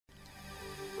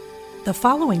The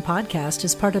following podcast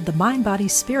is part of the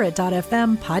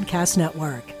MindBodySpirit.fm podcast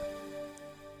network.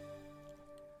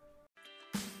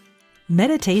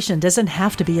 Meditation doesn't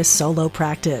have to be a solo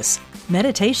practice.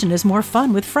 Meditation is more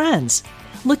fun with friends.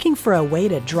 Looking for a way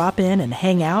to drop in and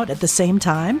hang out at the same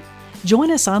time? Join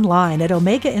us online at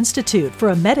Omega Institute for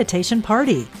a meditation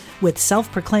party with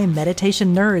self-proclaimed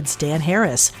meditation nerds Dan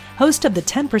Harris, host of the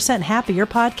 10% Happier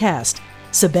podcast,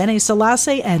 Sebene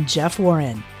Selassie, and Jeff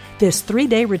Warren. This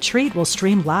 3-day retreat will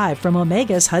stream live from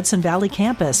Omega's Hudson Valley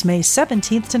campus May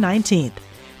 17th to 19th.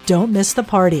 Don't miss the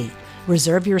party.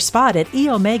 Reserve your spot at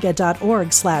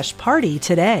eomega.org/party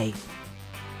today.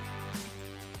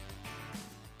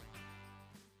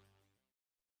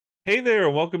 Hey there,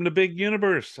 welcome to Big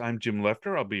Universe. I'm Jim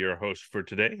Lefter. I'll be your host for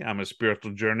today. I'm a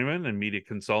spiritual journeyman and media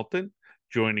consultant.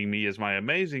 Joining me is my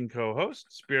amazing co-host,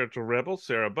 spiritual rebel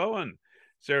Sarah Bowen.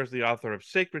 Sarah's the author of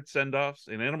Sacred Send-Offs,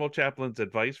 an animal chaplain's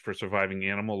advice for surviving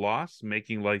animal loss,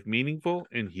 making life meaningful,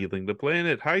 and healing the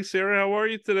planet. Hi, Sarah. How are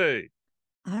you today?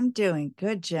 I'm doing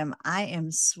good, Jim. I am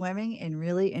swimming in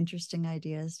really interesting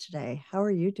ideas today. How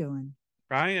are you doing?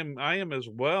 I am as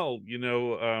well. You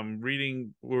know,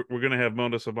 we're going to have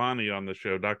Mona Sobhani on the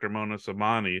show, Dr. Mona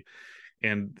Sobhani,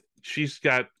 and she's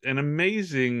got an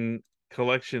amazing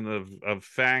collection of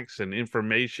facts and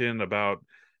information about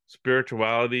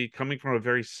spirituality coming from a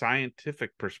very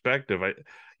scientific perspective.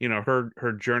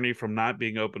 Her journey from not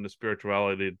being open to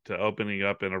spirituality to opening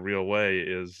up in a real way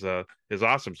is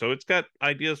awesome. So it's got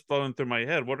ideas flowing through my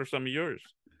head. What are some of yours?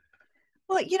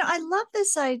 Well, I love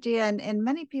this idea, and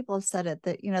many people have said it,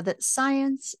 that, that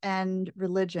science and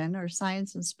religion, or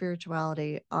science and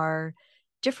spirituality, are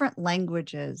different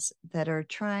languages that are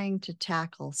trying to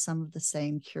tackle some of the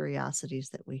same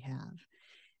curiosities that we have.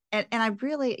 And I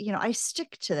really, I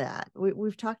stick to that.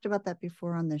 We've talked about that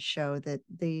before on this show, that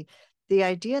the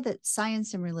idea that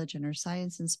science and religion, or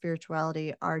science and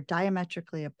spirituality, are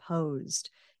diametrically opposed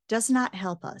does not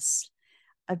help us,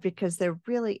 because they're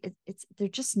really, they're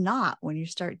just not when you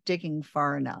start digging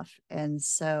far enough. And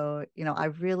so, I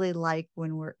really like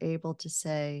when we're able to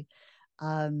say,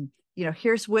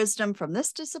 here's wisdom from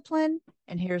this discipline,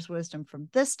 and here's wisdom from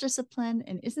this discipline.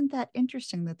 And isn't that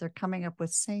interesting that they're coming up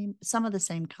with some of the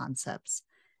same concepts?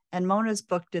 And Mona's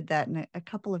book did that in a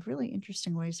couple of really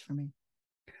interesting ways for me.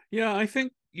 Yeah, I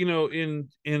think,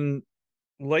 in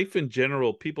life in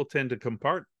general, people tend to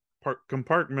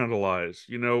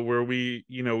compartmentalize, where we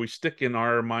stick in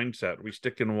our mindset, we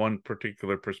stick in one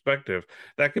particular perspective.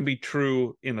 That can be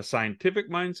true in a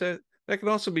scientific mindset. That can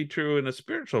also be true in a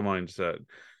spiritual mindset,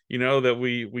 that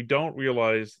we don't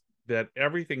realize that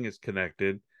everything is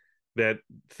connected, that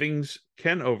things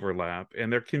can overlap,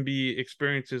 and there can be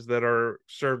experiences that are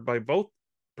served by both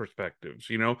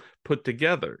perspectives, put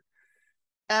together.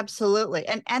 Absolutely.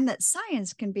 And that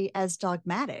science can be as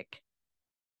dogmatic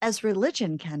as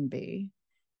religion can be,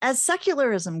 as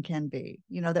secularism can be,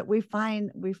 that we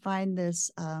find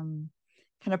this kind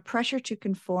of pressure to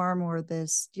conform, or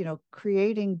this,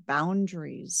 creating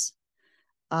boundaries,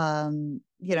 and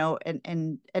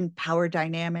power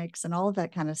dynamics and all of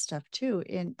that kind of stuff too,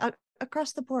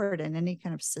 across the board, in any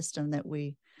kind of system that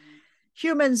we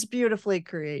humans beautifully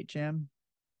create, Jim.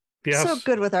 Yes, so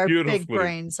good with our big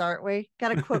brains, aren't we?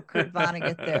 Got to quote Kurt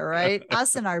Vonnegut there, right?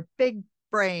 Us and our big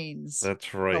brains.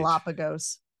 That's right.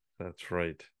 Galapagos. That's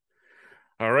right.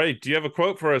 All right. Do you have a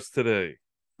quote for us today?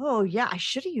 Oh, yeah. I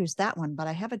should have used that one, but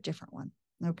I have a different one.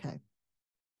 Okay.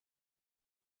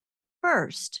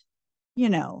 First,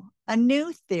 a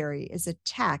new theory is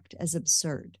attacked as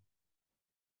absurd.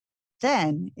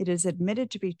 Then it is admitted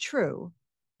to be true,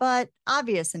 but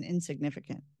obvious and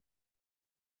insignificant.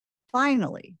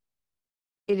 Finally,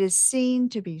 it is seen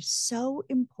to be so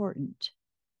important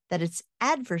that its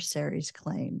adversaries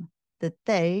claim that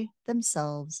they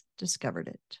themselves discovered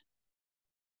it.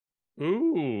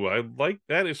 Ooh, I like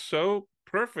that. Is so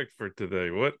perfect for today.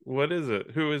 What is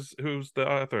it? Who's the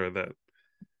author of that?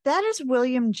 That is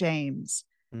William James,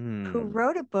 who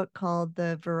wrote a book called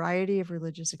The Variety of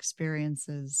Religious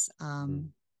Experiences,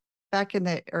 back in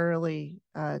the early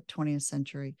 20th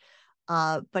century.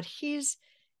 But he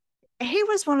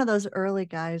was one of those early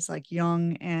guys like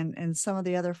Jung and some of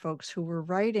the other folks who were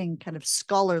writing kind of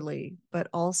scholarly, but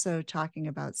also talking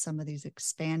about some of these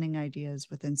expanding ideas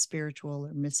within spiritual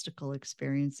or mystical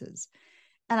experiences.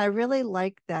 And I really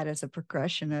like that as a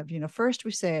progression of, first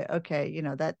we say, okay,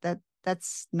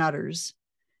 that's nutters.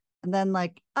 And then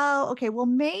like, oh, okay, well,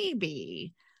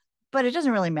 maybe, but it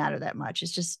doesn't really matter that much.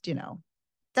 It's just,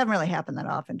 doesn't really happen that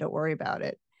often. Don't worry about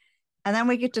it. And then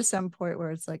we get to some point where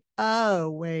it's like,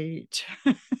 oh, wait.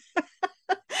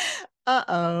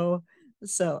 Uh-oh.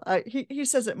 So he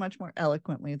says it much more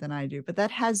eloquently than I do, but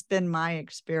that has been my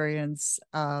experience,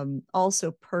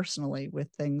 also personally,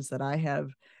 with things that I have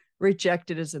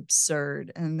rejected as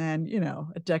absurd, and then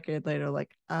a decade later,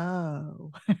 like,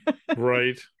 oh.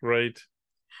 Right, right.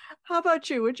 How about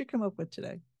you? What'd you come up with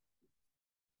today?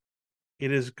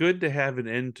 It is good to have an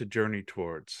end to journey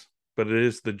towards, but it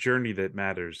is the journey that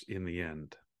matters in the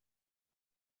end.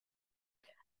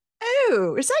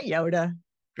 Oh, is that Yoda?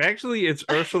 Actually, it's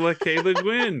Ursula K. Le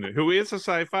Guin, who is a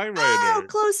sci-fi Oh, writer.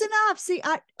 close enough.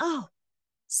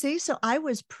 See, so I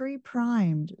was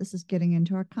pre-primed. This is getting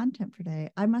into our content for today.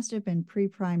 I must have been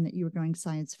pre-primed that you were going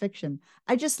science fiction.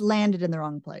 I just landed in the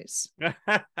wrong place.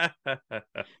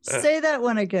 Say that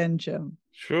one again, Jim.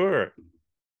 Sure.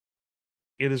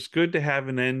 It is good to have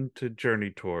an end to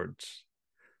journey towards,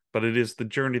 but it is the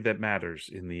journey that matters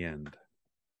in the end.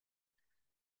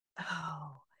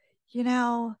 Oh,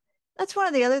 that's one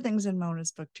of the other things in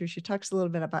Mona's book too. She talks a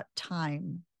little bit about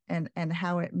time and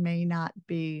how it may not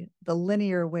be the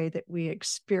linear way that we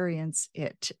experience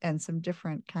it, and some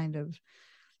different kind of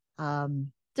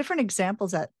different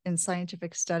examples in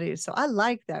scientific studies. So I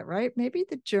like that, right? Maybe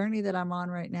the journey that I'm on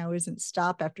right now isn't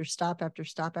stop after stop after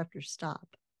stop after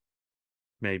stop.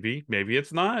 Maybe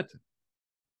it's not.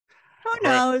 Who All right.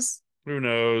 knows? Who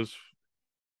knows?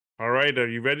 All right, are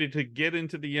you ready to get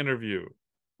into the interview?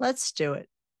 Let's do it.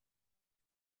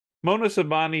 Mona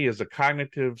Sobhani is a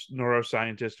cognitive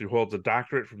neuroscientist who holds a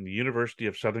doctorate from the University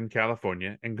of Southern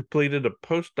California and completed a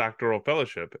postdoctoral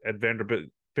fellowship at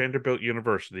Vanderbilt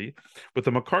University with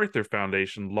the MacArthur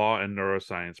Foundation Law and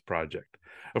Neuroscience Project.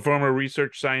 A former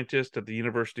research scientist at the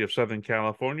University of Southern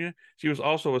California, she was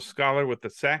also a scholar with the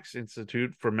Sachs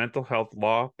Institute for Mental Health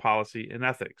Law, Policy, and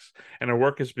Ethics, and her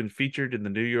work has been featured in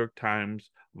the New York Times,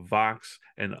 Vox,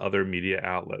 and other media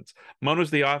outlets. Mona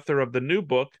is the author of the new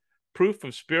book, Proof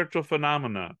of Spiritual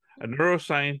Phenomena, a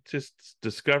neuroscientist's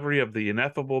discovery of the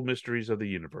ineffable mysteries of the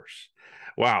universe.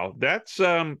 Wow, that's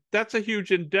a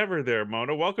huge endeavor there,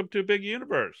 Mona. Welcome to Big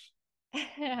Universe.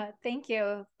 Thank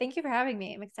you. Thank you for having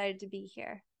me. I'm excited to be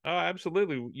here. Oh,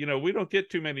 absolutely. We don't get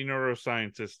too many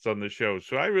neuroscientists on the show,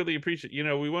 so I really appreciate.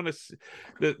 We want to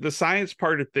the science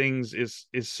part of things is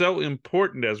so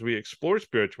important as we explore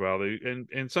spirituality,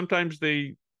 and sometimes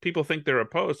people think they're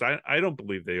opposed. I don't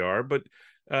believe they are, but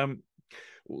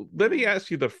let me ask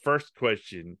you the first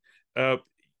question.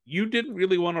 You didn't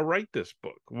really want to write this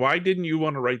book. Why didn't you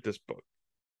want to write this book?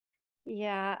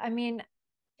 Yeah, I mean,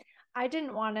 I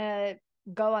didn't want to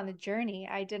go on the journey.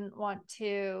 I didn't want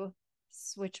to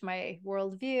switch my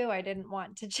worldview. I didn't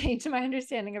want to change my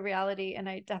understanding of reality, and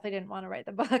I definitely didn't want to write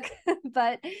the book.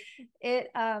 But it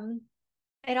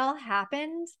all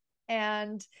happened,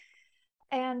 and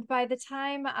by the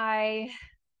time I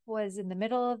was in the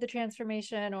middle of the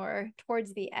transformation or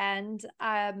towards the end,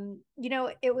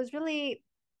 it was really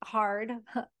hard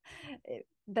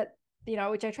that,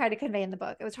 which I try to convey in the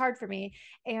book. It was hard for me.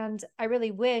 And I really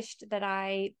wished that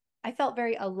I felt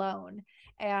very alone.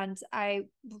 And I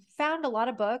found a lot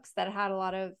of books that had a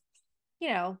lot of,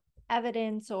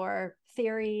 evidence or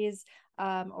theories,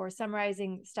 or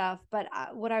summarizing stuff. But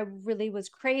what I really was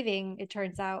craving, it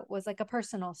turns out, was like a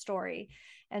personal story.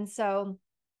 And so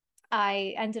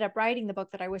I ended up writing the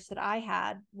book that I wish that I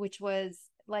had, which was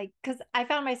like, because I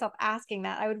found myself asking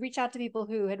that. I would reach out to people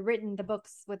who had written the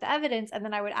books with the evidence, and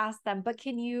then I would ask them, but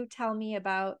can you tell me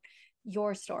about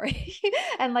your story?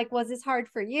 And like, was this hard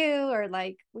for you? Or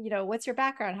like, what's your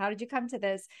background? How did you come to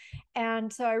this?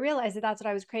 And so I realized that that's what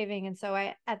I was craving. And so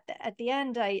at the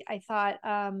end, I thought,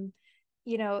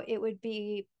 it would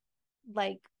be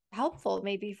like helpful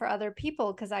maybe for other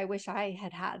people, because I wish I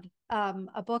had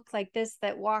a book like this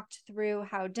that walked through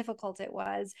how difficult it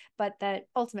was, but that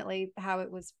ultimately how it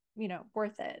was,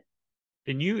 worth it.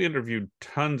 And you interviewed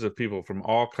tons of people from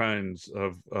all kinds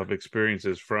of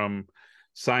experiences, from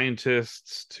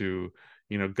scientists to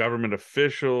government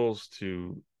officials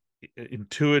to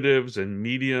intuitives and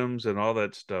mediums and all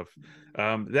that stuff.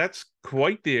 That's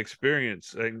quite the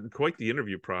experience and quite the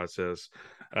interview process.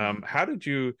 How did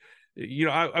you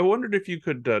I wondered if you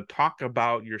could talk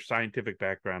about your scientific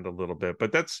background a little bit,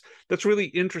 but that's really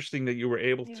interesting that you were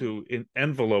able to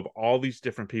envelope all these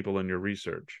different people in your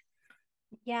research.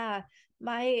 Yeah,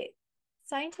 my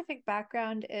scientific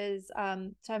background is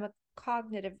so I'm a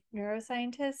cognitive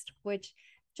neuroscientist, which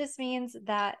just means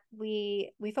that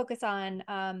we focus on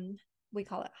we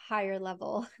call it higher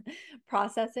level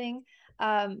processing,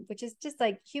 which is just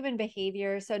like human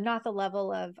behavior. So not the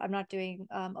level of, I'm not doing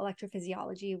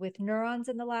electrophysiology with neurons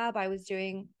in the lab. I was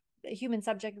doing human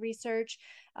subject research,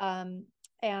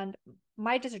 and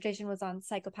my dissertation was on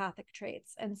psychopathic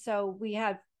traits. And so we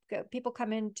had people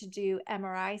come in to do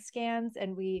MRI scans,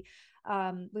 and we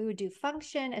would do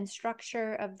function and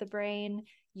structure of the brain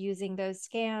using those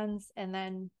scans, and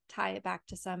then tie it back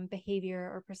to some behavior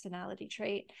or personality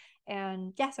trait.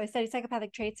 And yeah, so I studied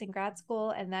psychopathic traits in grad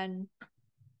school. And then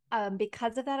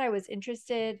because of that, I was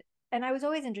interested, and I was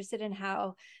always interested in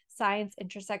how science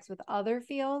intersects with other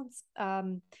fields.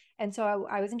 And so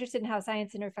I was interested in how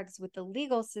science intersects with the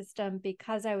legal system,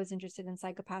 because I was interested in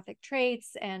psychopathic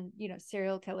traits and,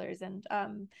 serial killers, and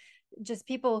just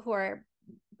people who are,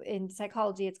 in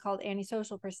psychology, it's called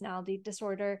antisocial personality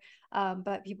disorder,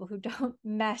 but people who don't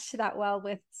mesh that well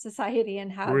with society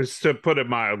and have, to put it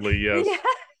mildly, yes.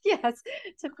 Yeah, yes,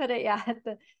 to put it, yeah, at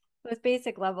the most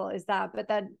basic level is that. But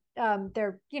then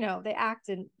they're, they act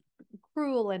in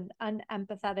cruel and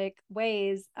unempathetic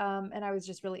ways, and I was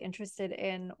just really interested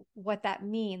in what that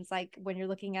means, like when you're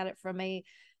looking at it from a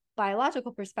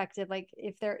biological perspective, like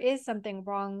if there is something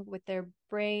wrong with their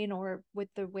brain or with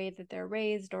the way that they're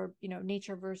raised, or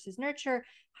nature versus nurture,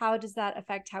 how does that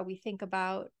affect how we think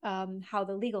about how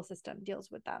the legal system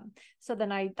deals with them? So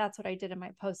then that's what I did in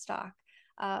my postdoc,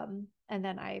 and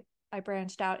then I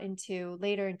branched out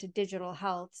later into digital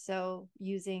health, so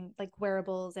using like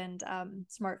wearables and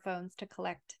smartphones to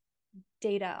collect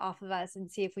data off of us and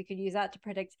see if we could use that to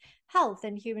predict health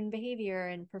and human behavior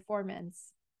and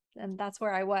performance. And that's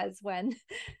where I was when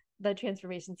the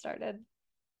transformation started.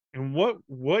 And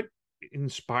what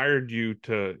inspired you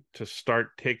to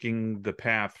start taking the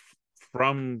path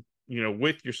from,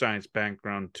 with your science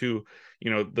background, to,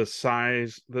 the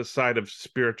side of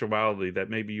spirituality that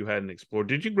maybe you hadn't explored?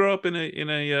 Did you grow up in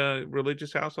a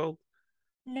religious household?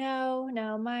 No.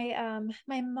 My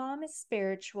mom is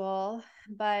spiritual,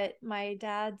 but my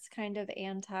dad's kind of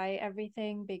anti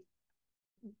everything,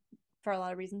 for a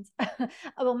lot of reasons.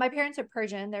 Well, my parents are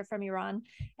Persian, they're from Iran.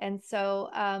 And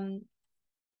so,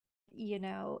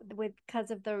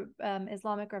 because of the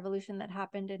Islamic Revolution that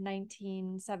happened in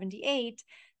 1978,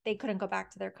 they couldn't go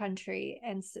back to their country.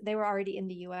 And so they were already in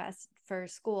the US for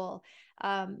school.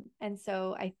 And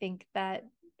so I think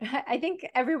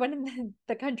everyone in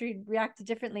the country reacted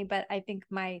differently, but I think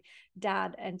my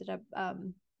dad ended up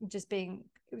just being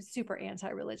super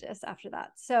anti-religious after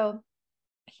that. So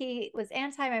he was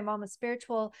anti, my mom was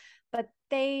spiritual, but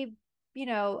they, they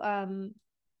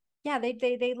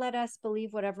let us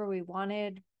believe whatever we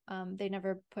wanted. They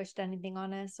never pushed anything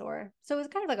on us, or so it was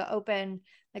kind of like an open,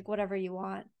 like whatever you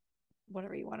want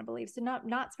to believe. So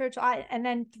not spiritual. And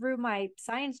then through my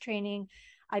science training,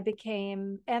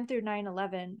 and through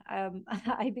 9/11,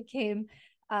 I became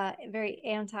very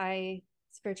anti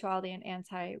spirituality and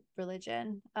anti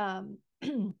religion.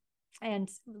 And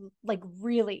like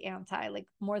really anti, like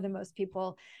more than most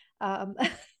people.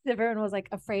 Everyone was like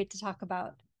afraid to talk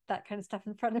about that kind of stuff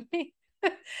in front of me.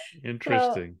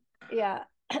 Interesting. So, yeah.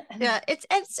 Yeah,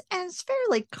 it's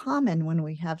fairly common when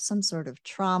we have some sort of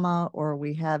trauma, or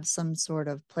we have some sort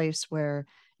of place where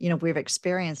we've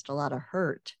experienced a lot of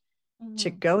hurt,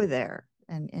 to go there.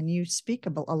 And you speak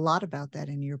a lot about that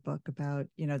in your book, about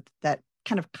that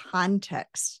kind of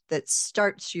context that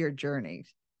starts your journey.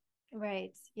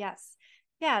 Right. Yes.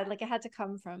 Yeah. Like it had to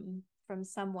come from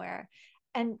somewhere.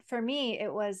 And for me,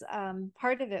 it was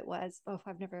part of it was,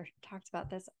 I've never talked about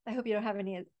this. I hope you don't have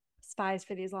any spies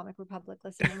for the Islamic Republic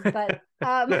listening, but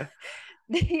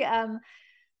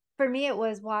for me, it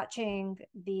was watching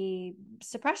the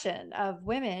suppression of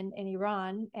women in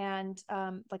Iran. And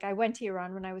like I went to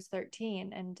Iran when I was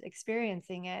 13 and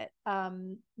experiencing it,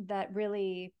 that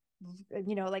really,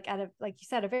 like like you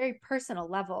said, a very personal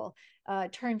level,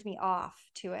 turned me off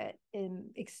to it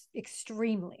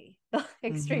extremely,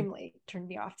 extremely turned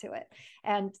me off to it.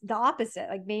 And the opposite,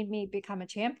 like made me become a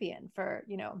champion for,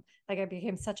 like I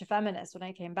became such a feminist when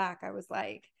I came back. I was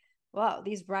like, wow,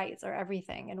 these rights are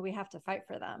everything and we have to fight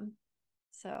for them.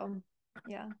 So,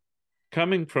 yeah.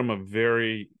 Coming from a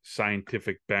very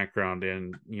scientific background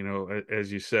and,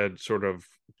 as you said, sort of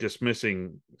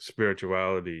dismissing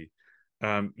spirituality,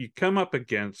 you come up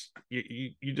against,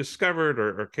 you discovered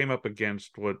or came up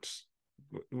against what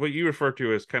you refer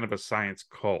to as kind of a science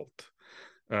cult.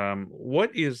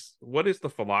 What is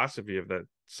the philosophy of that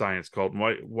science cult, and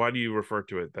why do you refer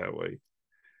to it that way?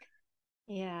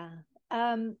 Yeah.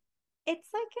 It's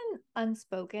like an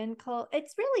unspoken cult.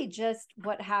 It's really just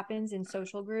what happens in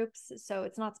social groups. So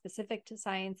it's not specific to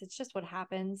science. It's just what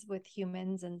happens with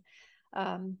humans. And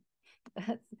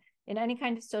in any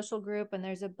kind of social group, when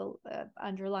there's a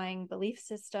underlying belief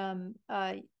system,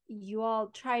 you all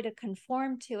try to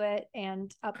conform to it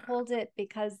and uphold it,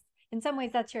 because in some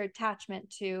ways that's your attachment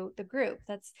to the group.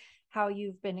 That's how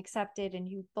you've been accepted and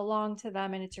you belong to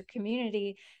them, and it's your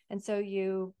community. And so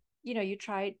you you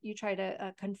try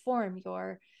to conform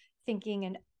your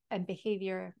thinking and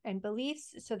behavior and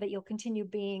beliefs so that you'll continue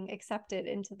being accepted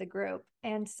into the group.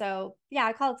 And so, yeah,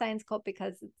 I call it science cult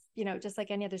because it's, just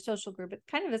like any other social group, it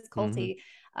kind of is culty.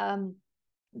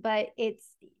 But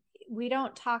we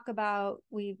don't talk about,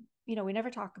 we never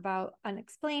talk about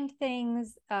unexplained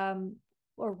things,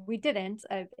 or we didn't,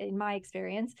 in my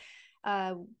experience.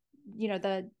 The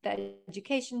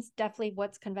education's definitely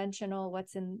what's conventional,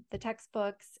 what's in the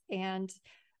textbooks. And,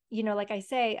 like I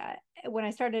say, when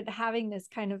I started having this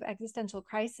kind of existential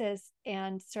crisis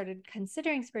and started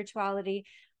considering spirituality,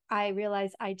 I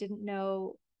realized I didn't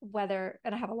know whether,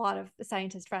 and I have a lot of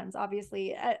scientist friends,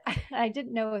 obviously, I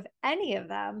didn't know if any of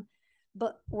them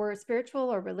but were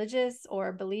spiritual or religious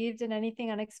or believed in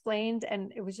anything unexplained.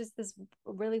 And it was just this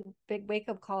really big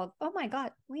wake-up call of, oh my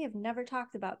God, we have never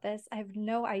talked about this. I have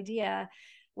no idea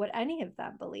what any of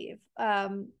them believe.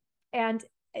 And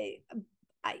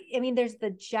I mean, there's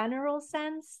the general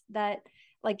sense that,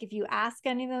 like, if you ask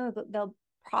any of them, they'll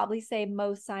probably say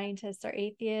most scientists are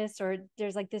atheists, or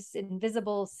there's like this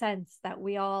invisible sense that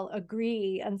we all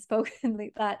agree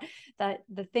unspokenly that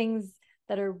the things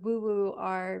that are woo-woo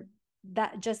are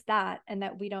that, and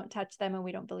that we don't touch them and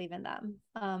we don't believe in them.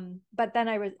 But then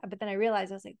I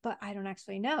realized, I was like, but I don't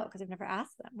actually know, because I've never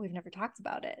asked them. We've never talked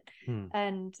about it.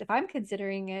 And if I'm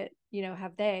considering it,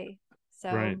 have they?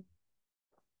 So right.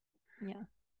 Yeah.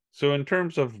 So in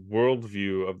terms of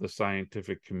worldview of the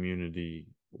scientific community,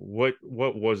 what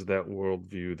was that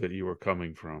worldview that you were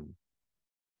coming from?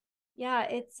 Yeah,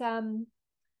 it's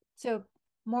so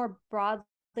more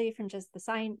broadly from just the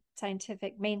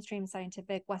scientific, mainstream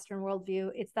scientific Western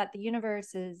worldview, it's that the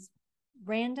universe is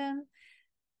random,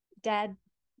 dead,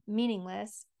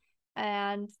 meaningless,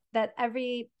 and that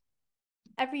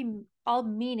all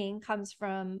meaning comes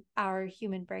from our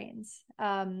human brains,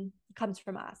 comes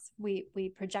from us.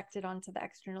 We project it onto the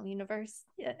external universe.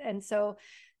 And so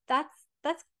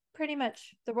that's pretty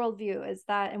much the worldview, is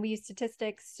that, and we use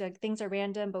statistics. So things are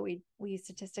random, but we use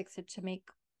statistics to make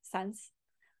sense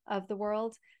of the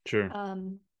world. Sure.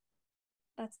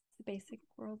 That's the basic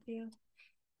worldview.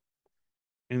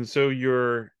 And so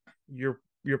your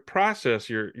process,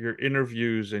 your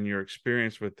interviews and your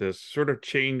experience with this sort of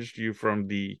changed you from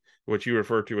what you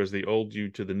refer to as the old you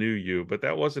to the new you, but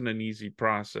that wasn't an easy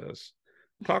process.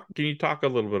 Can you talk a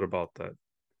little bit about that?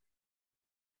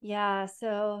 Yeah,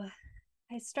 so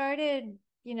I started,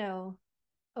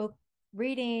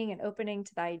 reading and opening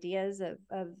to the ideas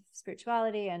of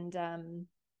spirituality and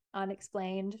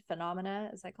unexplained phenomena,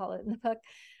 as I call it in the book,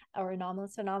 or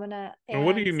anomalous phenomena. And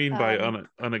what do you mean by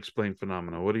unexplained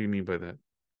phenomena? What do you mean by that?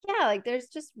 Yeah, like there's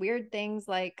just weird things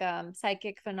like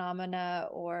psychic phenomena,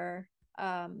 or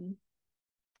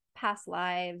past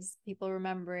lives, people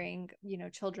remembering,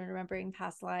 children remembering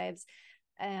past lives,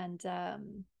 and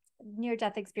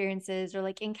near-death experiences, or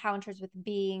like encounters with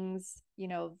beings,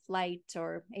 light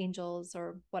or angels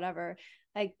or whatever.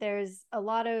 Like there's a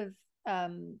lot of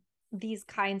these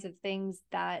kinds of things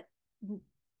that,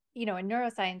 in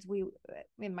neuroscience,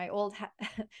 in my old hat,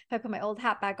 if I put my old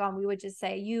hat back on, we would just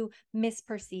say you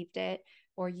misperceived it,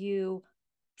 or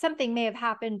something may have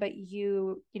happened, but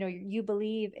you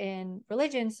believe in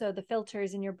religion, so the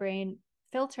filters in your brain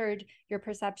filtered your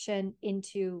perception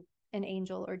into an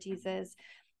angel or Jesus.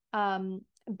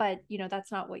 But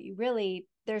that's not what you really,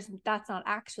 doesn't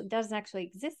actually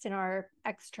exist in our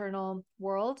external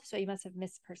world, so you must have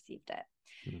misperceived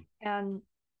it. And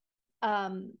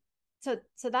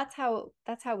so that's how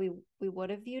we would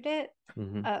have viewed it,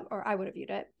 or I would have viewed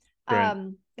it.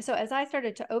 Right. So as I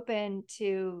started to open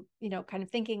to, kind of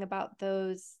thinking about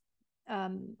those,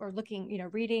 or looking,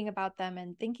 reading about them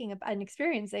and thinking about and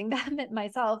experiencing them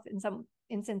myself in some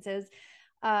instances,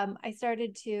 I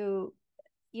started to,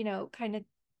 kind of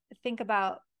think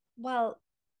about, well,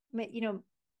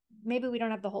 maybe we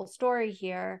don't have the whole story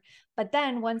here. But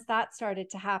then once that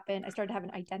started to happen, I started to have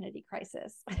an identity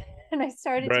crisis. And I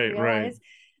started to realize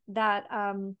that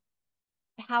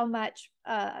how much,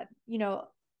 I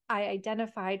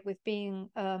identified with being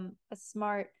a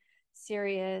smart,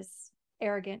 serious,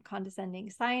 arrogant, condescending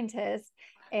scientist.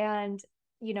 And,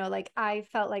 like I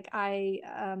felt like I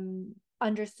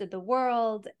understood the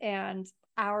world, and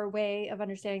our way of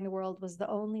understanding the world was the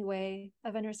only way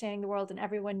of understanding the world, and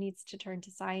everyone needs to turn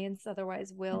to science,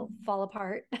 otherwise we'll fall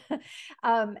apart.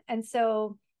 And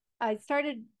so I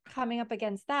started coming up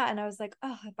against that, and I was like,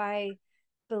 oh, if I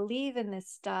believe in this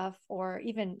stuff, or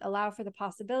even allow for the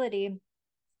possibility,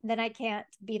 then I can't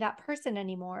be that person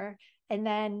anymore. And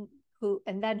then who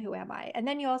am I? And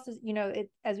then you also,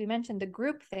 as we mentioned, the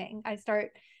group thing, I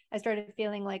start I started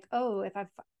feeling like, oh, if I'm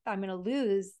going to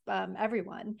lose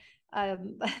everyone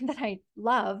that I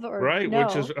love or right,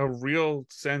 which is know. a real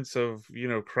sense of,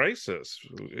 crisis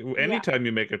Yeah. anytime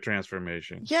you make a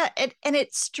transformation. Yeah, and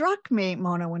it struck me,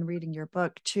 Mona, when reading your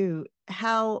book too,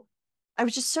 how I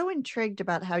was just so intrigued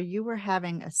about how you were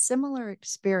having a similar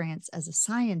experience as a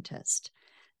scientist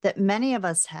that many of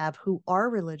us have who are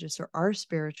religious or are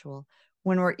spiritual,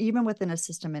 when we're even within a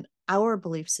system and our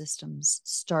beliefs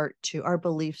start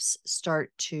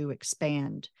to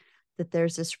expand. That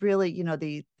there's this really,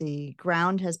 the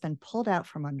ground has been pulled out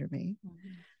from under me. Mm-hmm.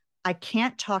 I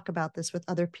can't talk about this with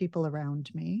other people around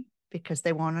me because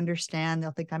they won't understand. They'll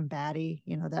think I'm batty.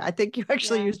 That I think you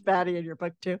actually used batty in your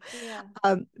book too.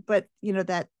 Yeah. But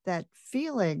that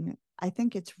feeling, I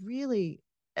think it's really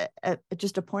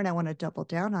just a point I want to double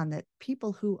down on, that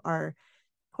people who are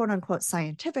quote unquote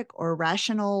scientific or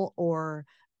rational or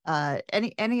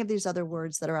any of these other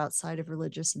words that are outside of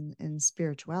religious and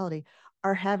spirituality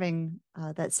are having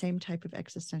that same type of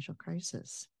existential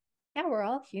crisis. Yeah, we're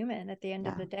all human at the end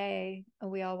of the day.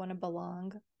 We all want to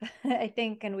belong, I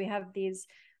think, and we have these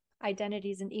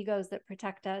identities and egos that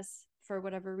protect us for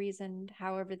whatever reason,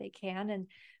 however they can. And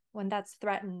when that's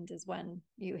threatened is when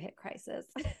you hit crisis.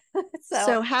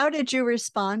 So how did you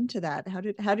respond to that?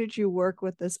 How did you work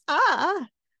with this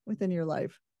within your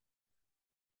life?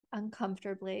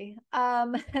 Uncomfortably.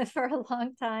 For a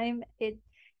long time, it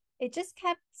just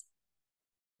kept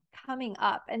coming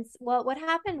up. And well, what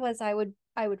happened was I would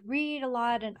read a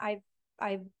lot, and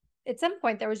I've at some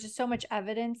point there was just so much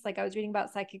evidence. Like I was reading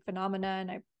about psychic phenomena,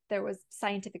 and there was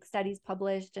scientific studies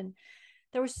published, and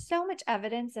there was so much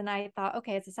evidence. And I thought,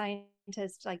 okay, as a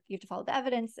scientist, like you have to follow the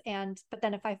evidence. But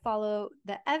then if I follow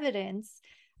the evidence,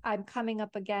 I'm coming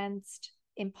up against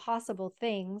impossible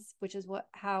things, which is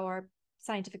how our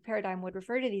scientific paradigm would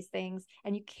refer to these things.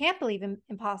 And you can't believe in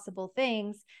impossible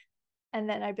things. And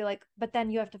then I'd be like, but then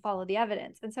you have to follow the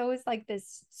evidence. And so it was like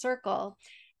this circle.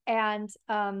 And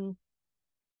then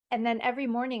every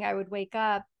morning I would wake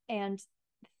up and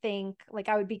think, like,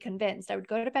 I would be convinced. I would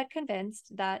go to bed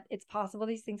convinced that it's possible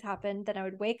these things happen. Then I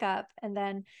would wake up, and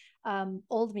then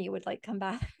old me would like come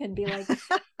back and be like,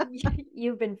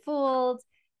 you've been fooled.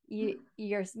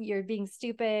 You're being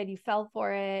stupid. You fell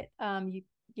for it.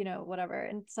 Whatever.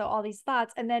 And so all these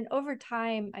thoughts. And then over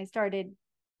time, I started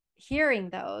hearing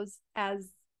those as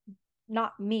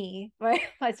not me, right?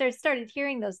 I started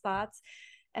hearing those thoughts,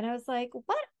 and I was like,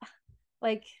 what?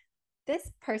 Like, this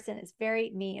person is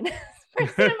very mean. This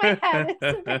person in my head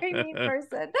is a very mean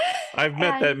person. I've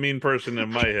met that mean person in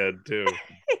my head too.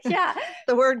 Yeah.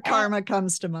 The word karma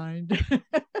comes to mind.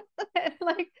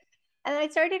 And I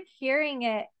started hearing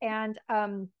it, and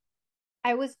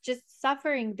I was just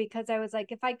suffering because I was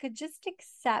like, if I could just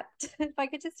accept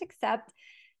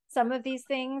some of these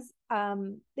things,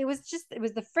 it was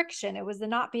the friction, it was the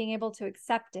not being able to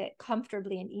accept it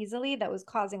comfortably and easily that was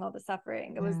causing all the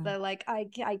suffering. It was the like, I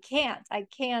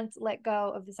can't let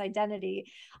go of this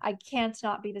identity. I can't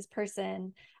not be this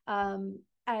person. And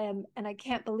I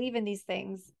can't believe in these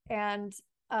things. And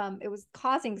it was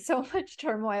causing so much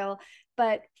turmoil.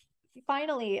 But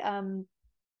finally,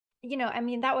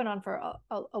 that went on for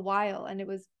a while, and it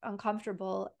was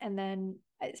uncomfortable. And then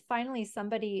finally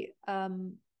somebody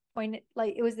pointed,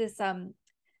 like, it was this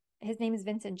his name is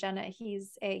Vincent Genna. He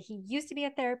used to be a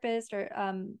therapist or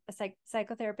a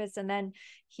psychotherapist, and then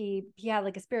he had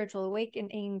like a spiritual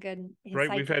awakening. And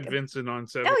we've had Vincent on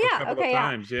a couple of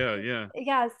times.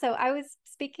 Yeah. So I was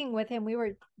speaking with him. We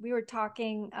were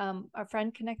talking. A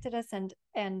friend connected us,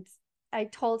 and I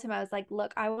told him, I was like,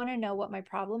 look, I want to know what my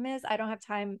problem is. I don't have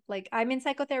time. Like, I'm in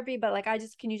psychotherapy, but like,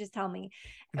 can you just tell me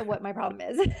what my problem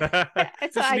is?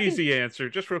 It's an easy answer,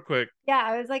 just real quick. Yeah.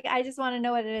 I was like, I just want to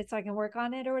know what it is so I can work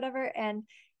on it or whatever. And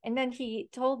then he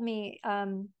told me,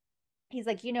 he's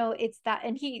like, it's that.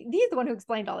 And he's the one who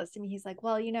explained all this to me. He's like,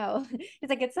 well, he's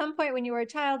like, at some point when you were a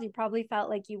child, you probably felt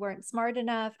like you weren't smart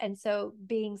enough. And so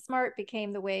being smart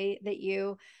became the way that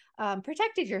you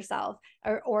protected yourself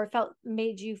or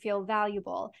made you feel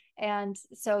valuable. And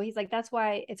so he's like, that's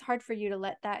why it's hard for you to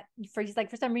let that he's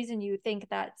like, for some reason you think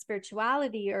that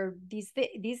spirituality or these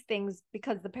things,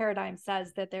 because the paradigm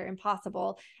says that they're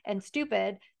impossible and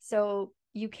stupid, so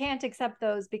you can't accept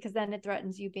those because then it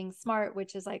threatens you being smart,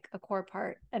 which is like a core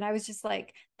part. And I was just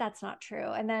like, that's not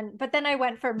true. But then I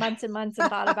went for months and months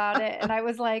and thought about it, and I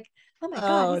was like, oh my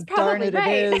God, he's probably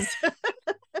right. It is.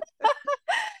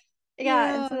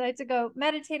 Yeah. And so I had to go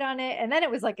meditate on it. And then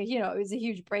it was like it was a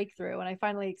huge breakthrough. And I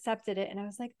finally accepted it. And I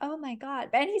was like, oh my God.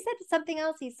 And he said something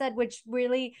else he said, which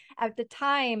really at the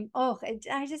time,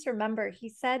 I just remember he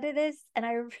said this. And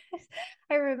I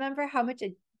remember how much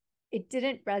it it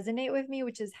didn't resonate with me,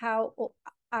 which is how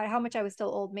much I was still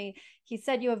old me. He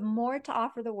said, you have more to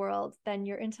offer the world than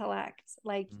your intellect.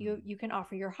 Like you can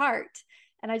offer your heart.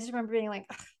 And I just remember being like,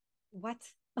 what?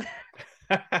 And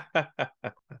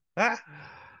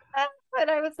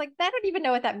I was like, I don't even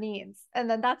know what that means. And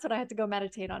then that's what I had to go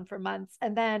meditate on for months.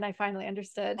 And then I finally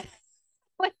understood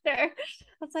later. I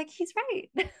was like, he's right.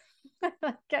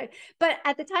 Okay. But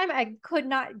at the time I could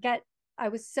not get, I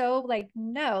was so like,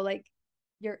 no, like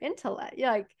your intellect,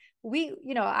 like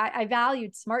I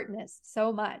valued smartness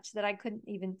so much that I couldn't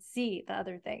even see the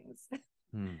other things.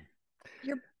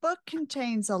 Your book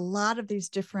contains a lot of these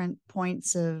different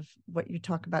points of what you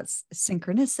talk about,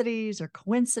 synchronicities or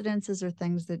coincidences or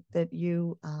things that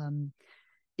you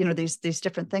these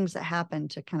different things that happen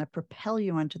to kind of propel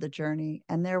you onto the journey.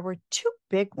 And there were two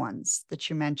big ones that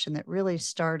you mentioned that really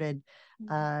started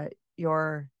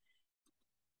your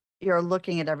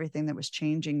looking at everything that was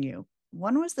changing you.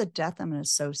 One was the death of an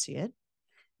associate,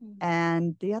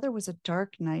 and the other was a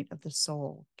dark night of the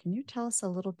soul. Can you tell us a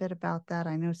little bit about that?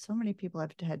 I know so many people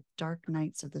have had dark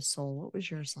nights of the soul. What was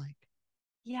yours like?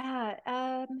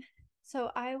 Yeah.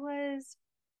 So I was,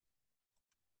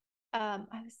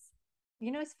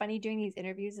 it's funny doing these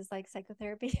interviews is like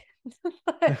psychotherapy.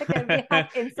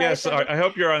 Yes, I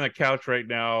hope you're on the couch right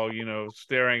now,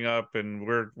 staring up, and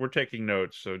we're taking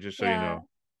notes. So just so you know.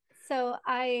 So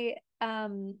I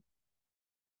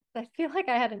feel like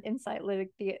I had an insight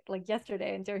like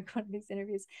yesterday and during one of these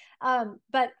interviews.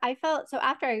 But I felt so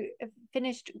after I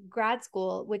finished grad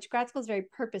school, which grad school is very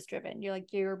purpose driven. You're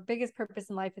like, your biggest purpose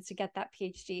in life is to get that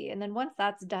PhD. And then once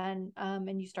that's done,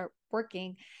 and you start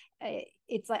working,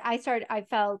 it's like I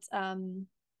felt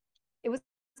it was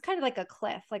kind of like a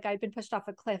cliff. Like I'd been pushed off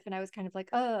a cliff and I was kind of like,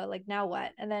 oh, like now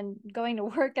what? And then going to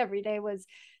work every day was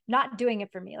not doing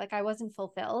it for me. Like I wasn't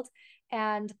fulfilled.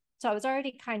 And so I was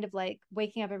already kind of like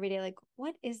waking up every day, like,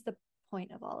 what is the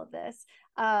point of all of this?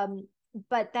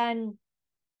 But then,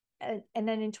 and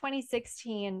then in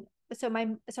 2016, so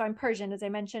I'm Persian, as I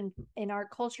mentioned. In our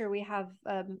culture, we have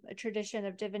a tradition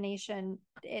of divination.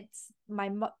 It's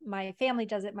my family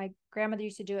does it. My grandmother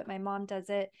used to do it. My mom does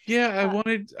it. Yeah,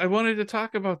 I wanted to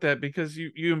talk about that because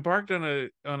you embarked on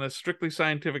a strictly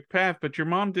scientific path, but your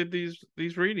mom did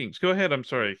these readings. Go ahead. I'm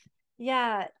sorry.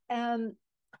 Yeah. And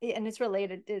it's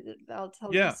related. I'll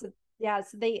tell you. So, yeah.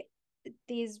 So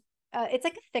it's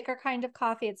like a thicker kind of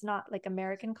coffee. It's not like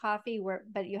American coffee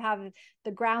but you have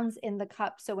the grounds in the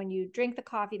cup. So when you drink the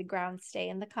coffee, the grounds stay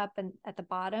in the cup and at the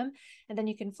bottom, and then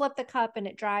you can flip the cup and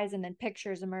it dries and then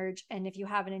pictures emerge. And if you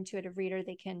have an intuitive reader,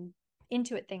 they can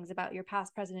intuit things about your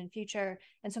past, present, and future.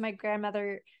 And so my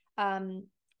grandmother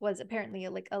was apparently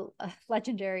like a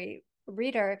legendary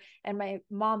reader, and my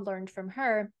mom learned from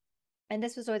her. And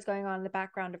this was always going on in the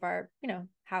background of our,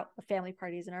 how family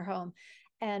parties in our home.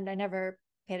 And I never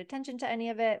paid attention to any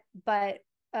of it. But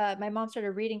my mom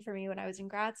started reading for me when I was in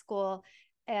grad school,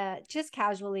 just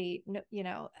casually,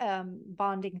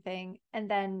 bonding thing. And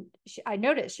then I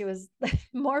noticed she was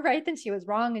more right than she was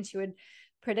wrong, and she would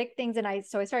predict things. And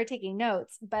so I started taking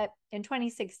notes. But in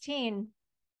 2016,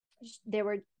 there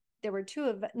were two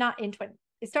of it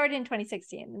started in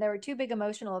 2016, and there were two big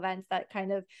emotional events that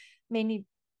kind of made me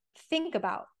think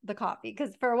about the coffee,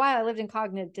 because for a while I lived in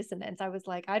cognitive dissonance. I was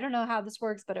like, I don't know how this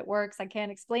works, but it works. I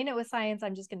can't explain it with science.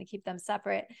 I'm just going to keep them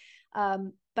separate.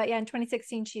 But yeah, in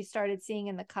 2016, she started seeing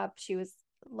in the cup. She was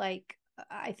like,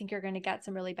 I think you're going to get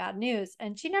some really bad news.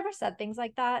 And she never said things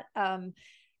like that.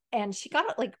 And she got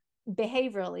it like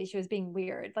behaviorally, she was being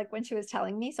weird, like when she was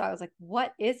telling me. So I was like,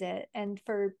 what is it? And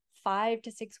for 5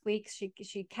 to 6 weeks,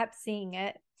 she kept seeing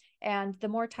it. And the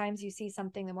more times you see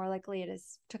something, the more likely it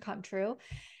is to come true.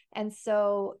 And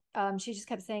so she just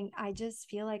kept saying, I just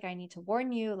feel like I need to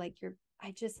warn you, like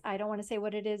I don't want to say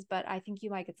what it is, but I think you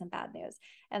might get some bad news.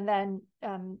 And then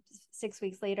 6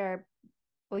 weeks later,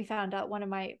 we found out one of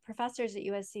my professors at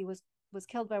USC was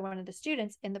killed by one of the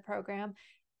students in the program.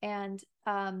 And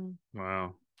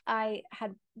wow.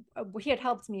 He had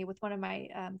helped me with one of my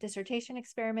dissertation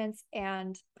experiments,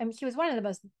 and he was one of the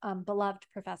most beloved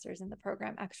professors in the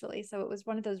program, actually. So it was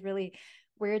one of those really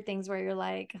weird things where you're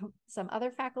like, some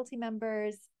other faculty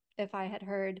members, if I had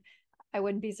heard, I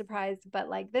wouldn't be surprised, but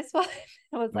like this one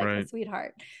was like a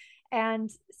sweetheart. And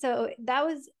so that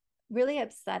was really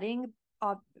upsetting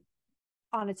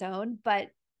on its own. But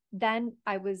then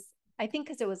I think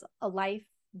because it was a life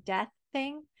death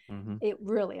thing, it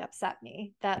really upset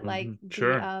me that like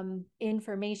the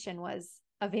information was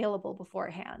available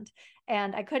beforehand,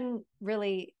 and I couldn't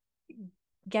really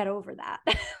get over that.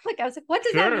 Like, I was like, what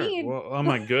does that Sure. mean? Well, oh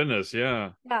my goodness,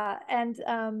 yeah. Yeah.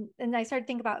 And I started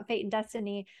thinking about fate and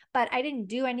destiny, but I didn't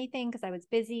do anything because I was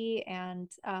busy and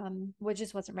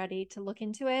just wasn't ready to look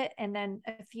into it. And then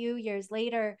a few years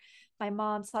later, my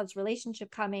mom saw this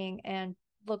relationship coming and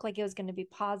looked like it was going to be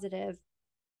positive.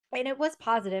 And it was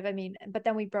positive. I mean, but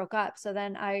then we broke up. So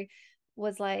then I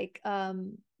was like, I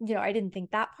didn't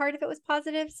think that part of it was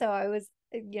positive. So I was,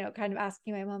 kind of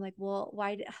asking my mom, like, well,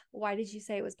 why did you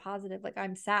say it was positive? Like,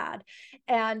 I'm sad.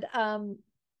 And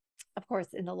of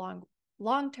course, in the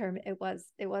long term, it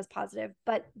was positive.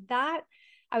 But that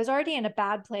I was already in a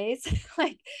bad place,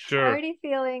 like Sure. already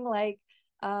feeling like,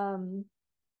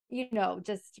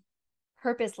 just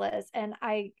purposeless. And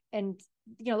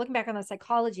looking back on the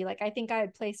psychology, like I think I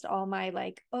had placed all my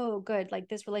like, oh good, like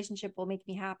this relationship will make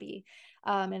me happy,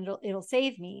 and it'll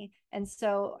save me. And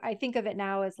so I think of it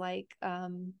now as like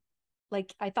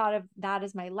I thought of that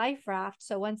as my life raft.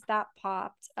 So once that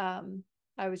popped,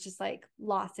 I was just like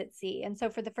lost at sea. And so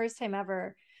for the first time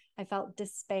ever, I felt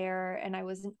despair and I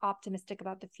wasn't optimistic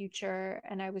about the future.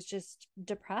 And I was just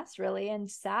depressed, really, and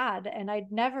sad. And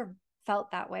I'd never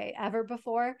felt that way ever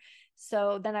before.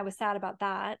 So then I was sad about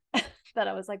that, that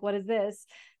I was like, what is this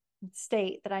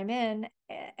state that I'm in?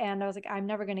 And I was like, I'm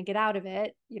never going to get out of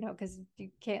it, because you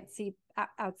can't see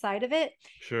outside of it.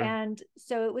 Sure. And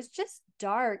so it was just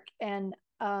dark. And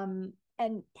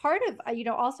part of,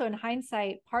 also in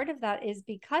hindsight, part of that is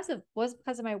because of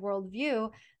my worldview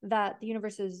that the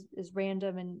universe is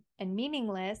random and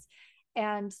meaningless.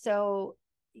 And so,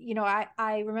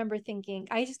 I remember thinking,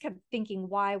 I just kept thinking,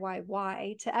 why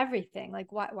to everything.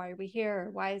 Like, why are we here?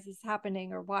 Why is this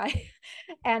happening? Or why?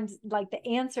 And like the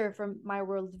answer from my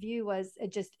worldview was,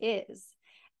 it just is.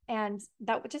 And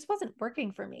that just wasn't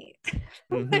working for me.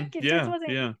 Like it just Yeah,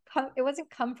 wasn't, yeah. it wasn't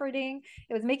comforting.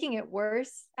 It was making it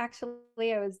worse.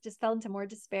 Actually, I was just fell into more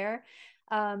despair.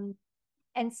 Um,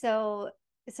 and so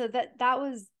that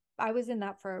was, I was in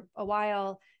that for a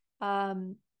while.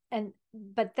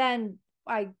 But then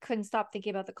I couldn't stop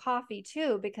thinking about the coffee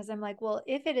too, because I'm like, well,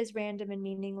 if it is random and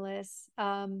meaningless,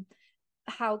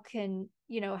 how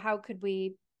could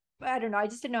we, I don't know, I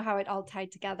just didn't know how it all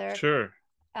tied together. Sure.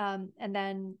 And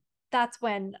then that's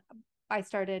when I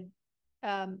started,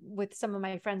 with some of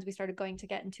my friends, we started going to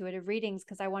get intuitive readings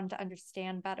because I wanted to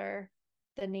understand better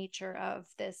the nature of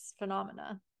this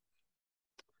phenomena.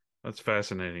 That's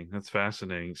fascinating. That's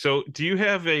fascinating. So, do you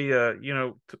have a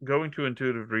going to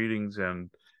intuitive readings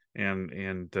and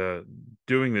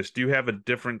doing this? Do you have a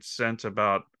different sense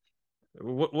about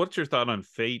what's your thought on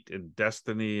fate and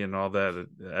destiny and all that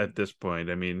at this point?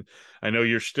 I mean, I know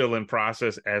you're still in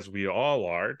process, as we all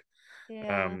are.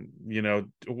 Yeah.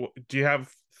 Do you have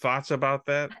thoughts about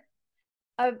that?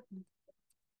 Uh,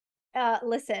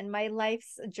 Listen, my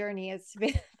life's journey is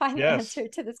to find the Yes. answer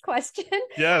to this question.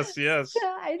 Yes. So Yes.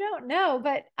 I don't know,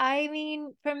 but I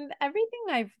mean, from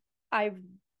everything I've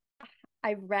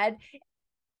I've read,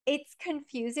 it's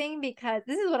confusing because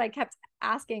this is what I kept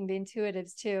asking the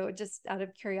intuitives too, just out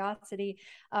of curiosity.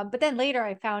 But then later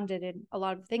I found it in a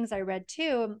lot of things I read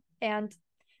too. And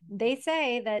they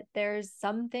say that there's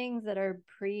some things that are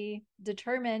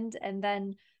predetermined,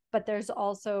 but there's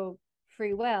also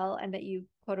free will, and that you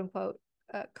quote unquote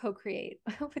co-create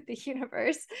with the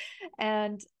universe.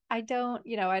 And I don't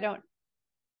know,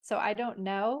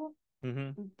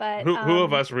 but Who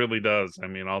of us really does? I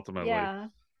mean, ultimately. yeah,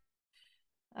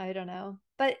 I don't know.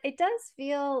 But it does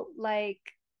feel like,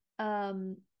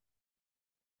 um,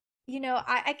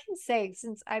 I can say,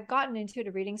 since I've gotten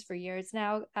intuitive readings for years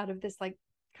now, out of this like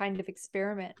kind of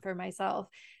experiment for myself.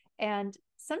 And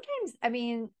sometimes, I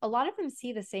mean, a lot of them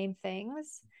see the same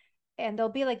things, and they'll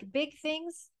be like big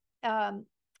things, um,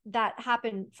 that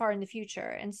happen far in the future.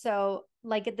 And so,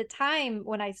 like at the time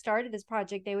when I started this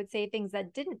project, they would say things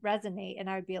that didn't resonate, and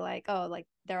I would be like, oh, like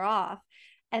they're off.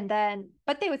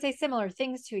 But they would say similar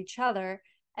things to each other.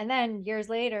 And then years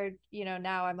later,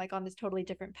 now I'm like on this totally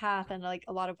different path, and like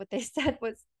a lot of what they said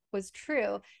was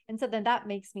true. And so then that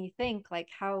makes me think, like,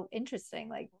 how interesting,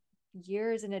 like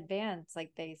years in advance,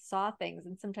 like they saw things.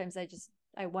 And sometimes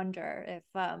I wonder if,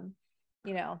 I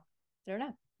don't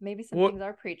know, maybe some What things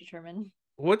are predetermined.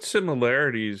 what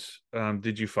similarities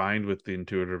did you find with the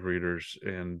intuitive readers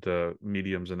and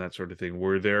mediums and that sort of thing?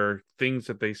 Were there things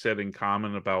that they said in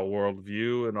common about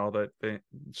worldview and all that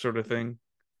sort of thing?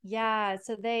 Yeah.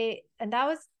 So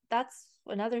that's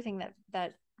another thing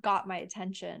that got my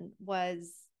attention,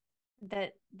 was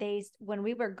that when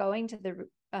we were going to the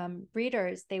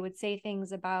readers, they would say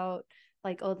things about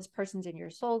like, oh, this person's in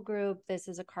your soul group, this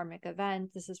is a karmic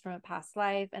event, this is from a past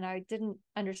life. And I didn't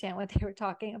understand what they were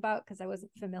talking about because I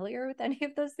wasn't familiar with any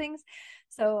of those things.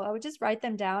 So I would just write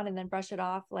them down and then brush it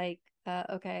off like,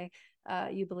 okay,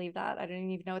 you believe that, I don't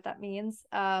even know what that means,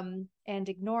 and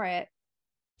ignore it.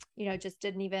 Just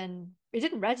it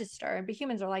didn't register. But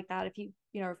humans are like that. If you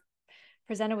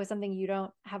presented with something you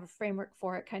don't have a framework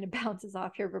for, it kind of bounces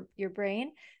off your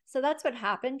brain. So that's what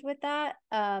happened with that.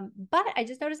 But I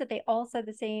just noticed that they all said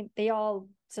the same. They all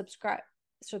subscribed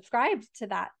to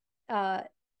that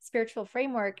spiritual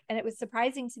framework, and it was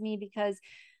surprising to me because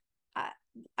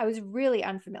I was really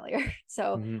unfamiliar.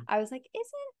 So I was like,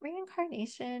 isn't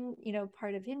reincarnation,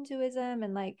 part of Hinduism?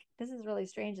 And like, this is really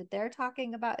strange that they're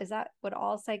talking about. Is that what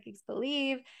all psychics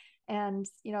believe? And,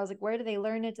 I was like, where do they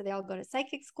learn it? Do they all go to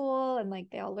psychic school and like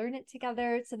they all learn it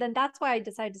together? So then that's why I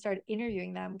decided to start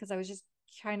interviewing them, because I was just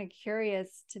kind of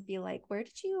curious to be like, where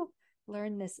did you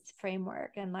learn this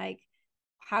framework? And like,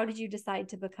 how did you decide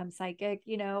to become psychic?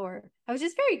 Or I was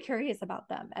just very curious about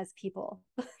them as people.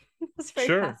 It was very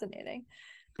fascinating.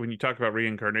 When you talk about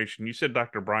reincarnation, you said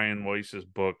Dr. Brian Weiss's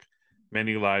book,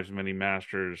 Many Lives, Many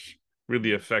Masters,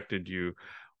 really affected you.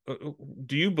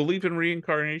 Do you believe in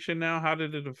reincarnation now? How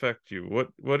did it affect you?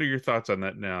 What are your thoughts on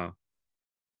that now?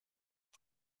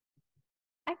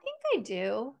 I think I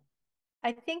do.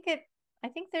 I think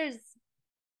there's,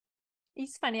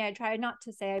 it's funny, I try not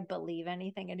to say I believe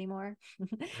anything anymore.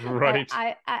 Right.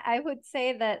 But I would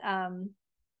say that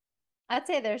I'd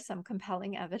say there's some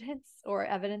compelling evidence, or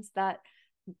evidence that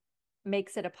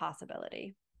makes it a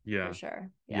possibility. Yeah. For sure.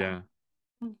 Yeah.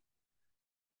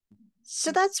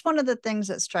 So that's one of the things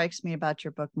that strikes me about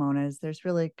your book, Mona, is there's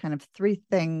really kind of three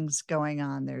things going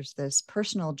on. There's this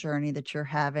personal journey that you're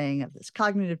having of this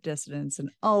cognitive dissonance, and,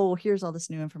 oh, here's all this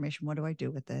new information. What do I do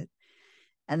with it?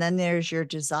 And then there's your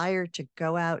desire to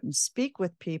go out and speak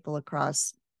with people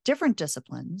across different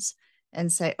disciplines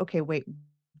and say, okay, wait,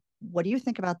 what do you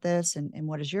think about this? And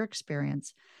what is your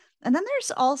experience? And then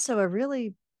there's also a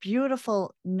really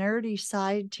beautiful nerdy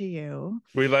side to you.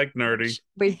 We like nerdy.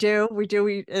 We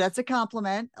do. That's a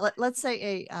compliment. Let's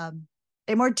say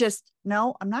a more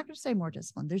no, I'm not going to say more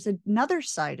disciplined. There's another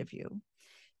side of you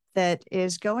that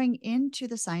is going into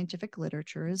the scientific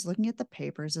literature, is looking at the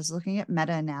papers, is looking at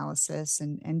meta-analysis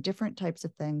and different types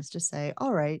of things to say,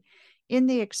 all right, in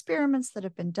the experiments that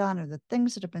have been done or the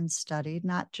things that have been studied,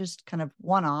 not just kind of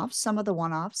one-offs, some of the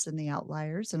one-offs and the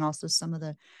outliers, and also some of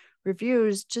the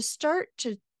reviews, to start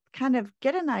to kind of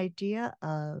get an idea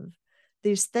of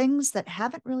these things that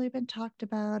haven't really been talked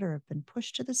about, or have been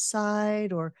pushed to the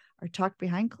side, or are talked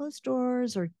behind closed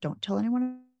doors, or don't tell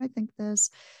anyone I think this,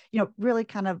 really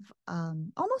kind of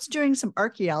almost doing some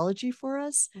archaeology for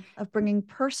us of bringing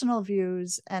personal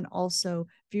views and also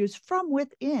views from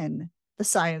within the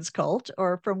science cult,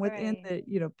 or from within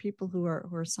the, people who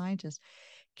are scientists.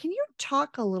 Can you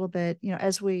talk a little bit,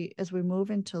 as we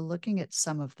move into looking at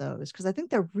some of those, because I think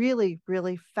they're really,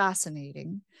 really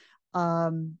fascinating.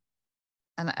 And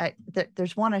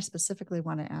there's one I specifically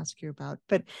want to ask you about,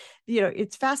 but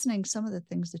it's fascinating, some of the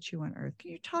things that you unearth.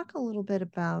 Can you talk a little bit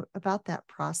about that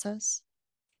process?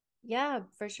 Yeah,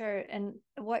 for sure. And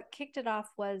what kicked it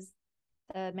off was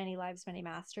the Many Lives, Many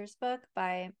Masters book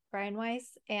by Brian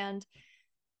Weiss. And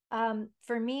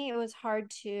for me, it was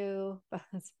hard to,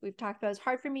 as we've talked about, it's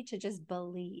hard for me to just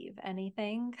believe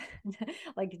anything,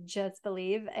 like just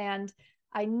believe. And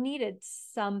I needed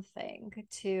something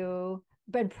to,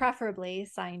 but preferably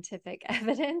scientific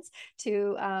evidence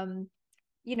to,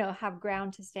 have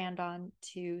ground to stand on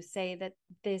to say that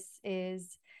this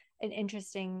is an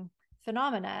interesting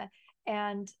phenomena.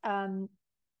 And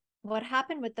what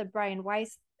happened with the Brian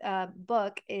Weiss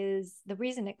book is, the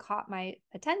reason it caught my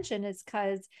attention is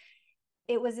because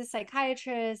it was a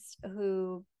psychiatrist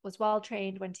who was well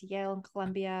trained, went to Yale and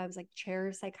Columbia, was like chair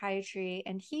of psychiatry.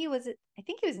 And I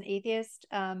think he was an atheist,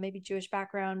 maybe Jewish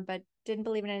background, but didn't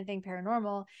believe in anything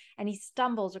paranormal. And he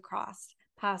stumbles across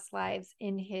past lives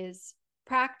in his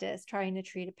practice trying to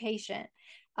treat a patient.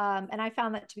 And I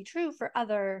found that to be true for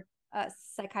other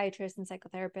psychiatrists and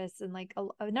psychotherapists. And like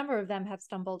a number of them have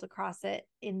stumbled across it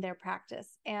in their practice.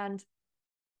 And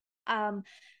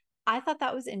I thought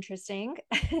that was interesting,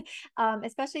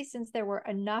 especially since there were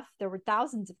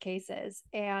thousands of cases,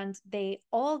 and they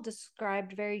all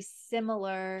described very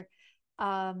similar,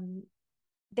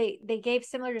 they gave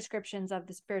similar descriptions of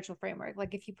the spiritual framework.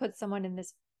 Like if you put someone in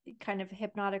this kind of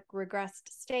hypnotic regressed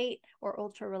state or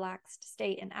ultra relaxed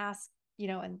state and ask,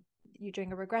 and you're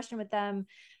doing a regression with them,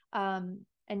 and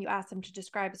you ask them to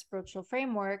describe a spiritual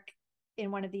framework,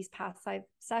 in one of these past life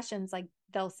sessions, like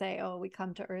they'll say, oh, we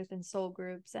come to earth in soul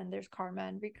groups and there's karma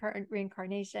and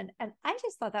reincarnation. And I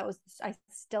just thought that was, I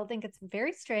still think it's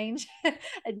very strange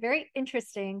and very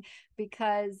interesting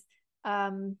because,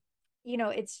 you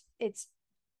know, it's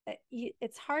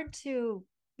hard to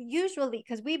usually,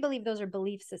 because we believe those are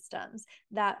belief systems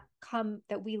that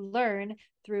we learn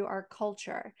through our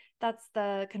culture. That's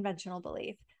the conventional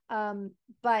belief.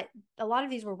 But a lot of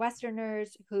these were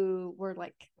Westerners who were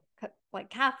like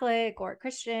Catholic or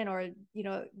Christian, or, you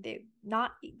know, they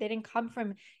didn't come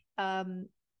from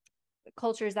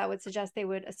cultures that would suggest they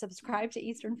would subscribe to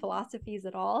Eastern philosophies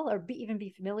at all, or even be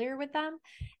familiar with them.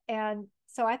 And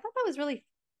so I thought that was really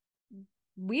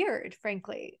weird,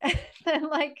 frankly, and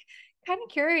like kind of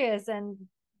curious. And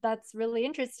that's really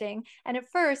interesting. And at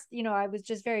first, you know, I was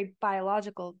just very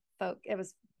biological it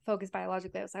was focused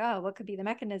biologically. I was like, oh, what could be the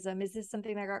mechanism? Is this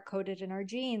something that got coded in our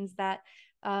genes that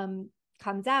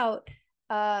comes out?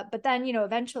 But then, you know,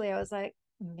 eventually I was like,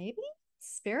 maybe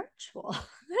spiritual.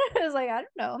 I was like, I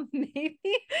don't know,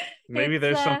 maybe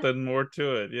there's something more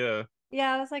to it.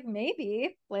 Yeah, I was like,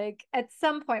 maybe, like at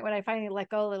some point when I finally let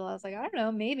go a little, I was like, I don't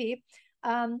know, maybe.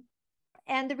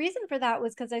 And the reason for that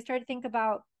was because I started to think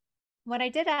about when I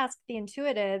did ask the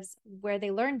intuitives where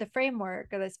they learned the framework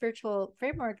or the spiritual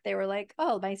framework, they were like,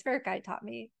 oh, my spirit guide taught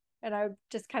me. And I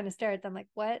just kind of stare at them like,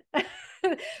 what?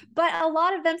 But a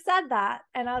lot of them said that.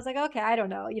 And I was like, okay, I don't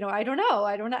know. You know, I don't know.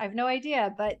 I have no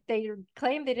idea. But they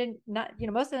claim they didn't, not, you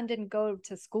know, most of them didn't go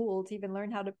to school to even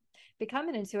learn how to become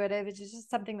an intuitive. It's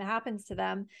just something that happens to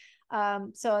them.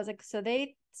 So I was like, so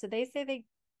they say they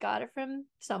got it from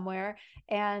somewhere.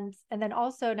 And then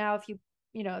also now, if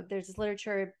you know, there's this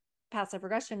literature, passive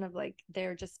regression, of like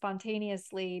they're just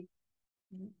spontaneously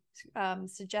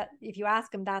suggest, if you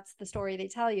ask them, that's the story they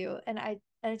tell you. And I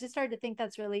just started to think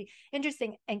that's really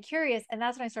interesting and curious. And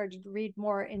that's when I started to read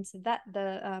more into that,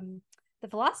 the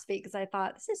philosophy, because I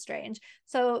thought this is strange.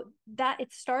 So that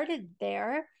it started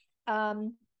there.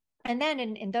 And then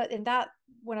in that,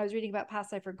 when I was reading about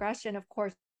past life regression, of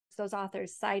course, those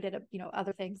authors cited, you know,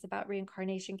 other things about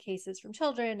reincarnation cases from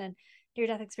children and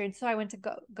near-death experience. So I went to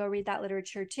go read that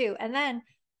literature too. And then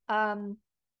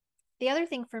the other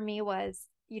thing for me was,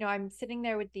 you know, I'm sitting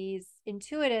there with these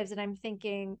intuitives and I'm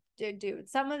thinking, dude,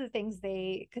 some of the things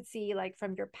they could see, like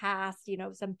from your past, you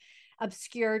know, some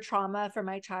obscure trauma from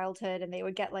my childhood, and they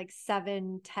would get like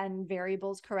 7-10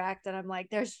 variables correct. And I'm like,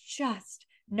 there's just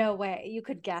no way you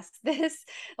could guess this.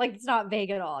 Like, it's not vague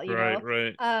at all, you know?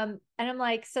 Right. And I'm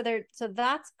like, so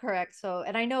that's correct. So,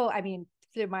 and I know, I mean,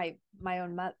 through my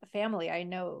own family, I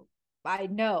know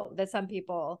that some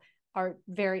people are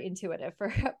very intuitive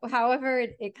for however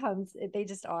it comes, they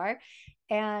just are.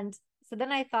 And so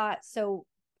then I thought, so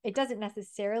it doesn't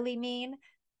necessarily mean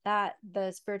that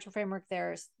the spiritual framework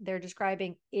they're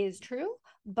describing is true,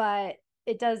 but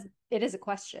it is a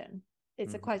question.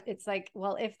 It's a question. It's like,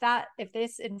 well, if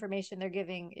this information they're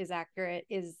giving is accurate,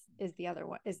 is the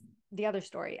other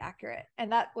story accurate?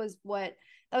 And that was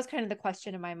kind of the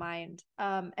question in my mind.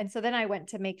 And so then I went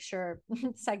to make sure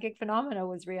psychic phenomena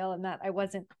was real and that I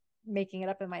wasn't making it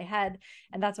up in my head.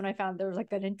 And that's when I found there was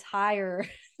like an entire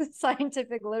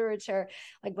scientific literature,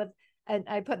 like and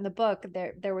I put in the book,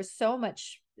 there was so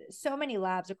many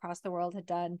labs across the world had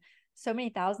done so many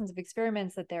thousands of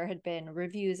experiments that there had been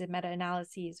reviews and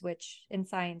meta-analyses, which in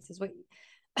science is what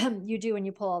you do when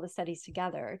you pull all the studies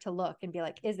together to look and be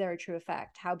like, is there a true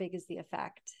effect? How big is the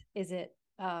effect? Is it,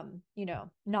 you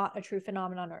know, not a true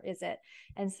phenomenon, or is it?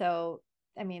 And so,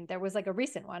 I mean, there was like a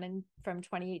recent one from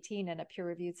 2018 in a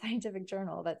peer-reviewed scientific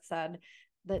journal that said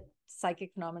that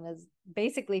psychic phenomena is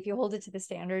basically, if you hold it to the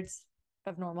standards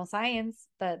of normal science,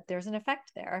 that there's an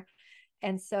effect there.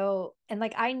 And so, and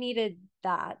like, I needed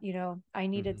that, you know, I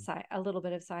needed a little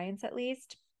bit of science at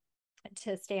least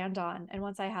to stand on. And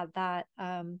once I had that,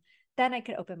 then I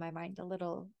could open my mind a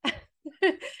little,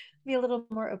 be a little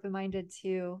more open-minded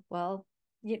to, well,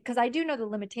 because I do know the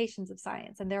limitations of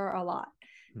science, and there are a lot.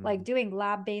 Like doing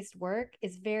lab-based work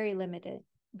is very limited,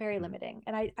 very limiting.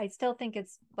 And I still think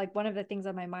it's like one of the things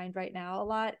on my mind right now a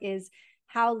lot is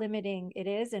how limiting it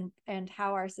is, and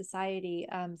how our society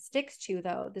sticks to,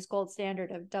 though, this gold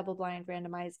standard of double-blind,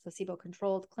 randomized,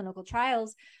 placebo-controlled clinical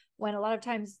trials, when a lot of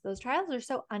times those trials are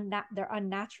so they're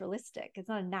unnaturalistic. It's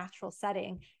not a natural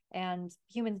setting, and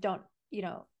humans don't, you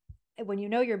know, when you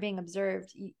know you're being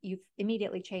observed, you've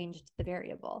immediately changed the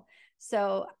variable.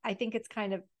 So I think it's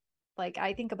kind of like,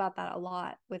 I think about that a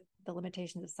lot with the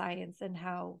limitations of science, and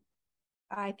how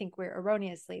I think we're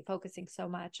erroneously focusing so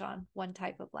much on one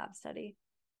type of lab study.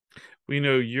 We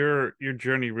know your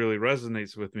journey really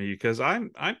resonates with me because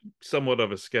I'm somewhat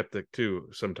of a skeptic too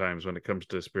sometimes when it comes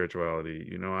to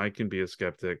spirituality. I can be a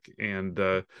skeptic, and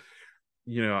I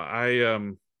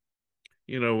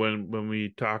when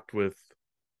we talked with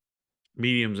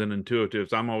mediums and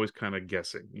intuitives, I'm always kind of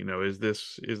guessing, is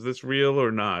this real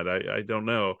or not? I don't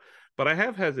know. But I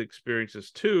have had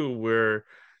experiences too where,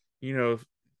 you know,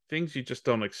 things you just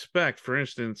don't expect. For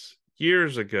instance,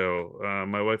 years ago,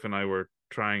 my wife and I were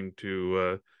trying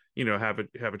to have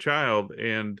a child,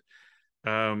 and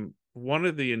one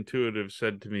of the intuitives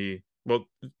said to me, well,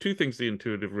 two things the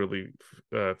intuitive really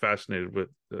fascinated with.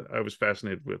 I was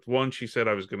fascinated with. One, she said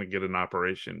I was going to get an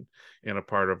operation in a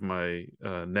part of my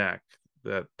neck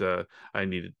that I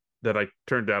needed, that I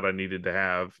turned out I needed to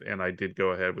have, and I did go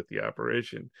ahead with the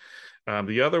operation.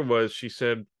 The other was, she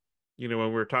said, when we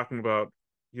were talking about,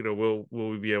 will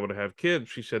we be able to have kids?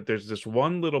 She said, there's this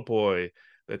one little boy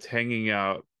that's hanging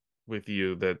out with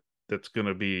you that's going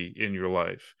to be in your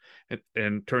life,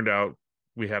 and turned out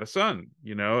we had a son,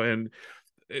 and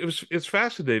it's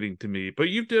fascinating to me. But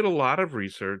you did a lot of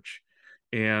research,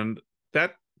 and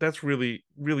that's really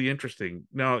really interesting.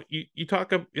 Now you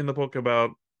talk in the book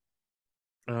about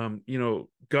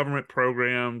government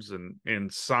programs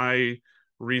and sci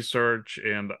research,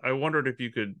 and I wondered if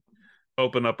you could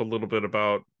open up a little bit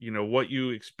about what you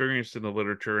experienced in the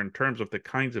literature in terms of the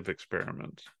kinds of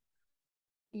experiments.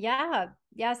 Yeah,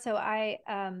 so I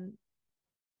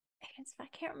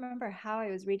can't remember how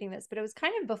I was reading this, but it was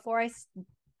kind of before I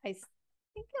think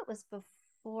it was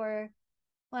before,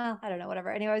 well, I don't know,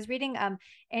 whatever. Anyway, I was reading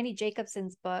Annie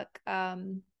Jacobson's book,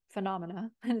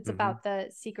 Phenomena, and it's about the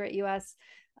secret US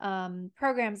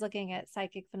programs looking at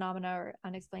psychic phenomena or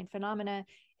unexplained phenomena.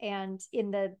 And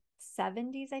in the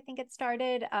 70s, I think it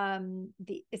started.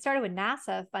 It started with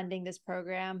NASA funding this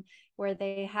program, where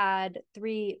they had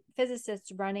 3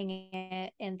 physicists running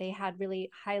it, and they had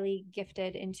really highly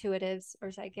gifted intuitives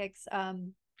or psychics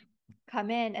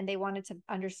come in, and they wanted to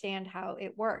understand how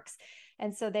it works.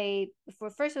 And so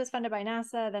first it was funded by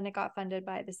NASA, then it got funded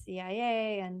by the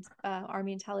CIA and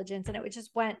Army intelligence, and it just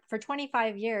went for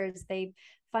 25 years. They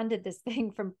funded this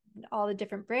thing from all the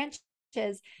different branches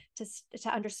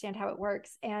to understand how it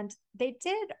works. And they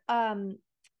did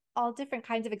all different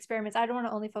kinds of experiments. I don't want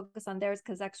to only focus on theirs,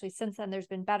 because actually since then there's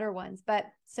been better ones. But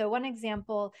so one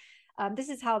example, this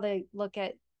is how they look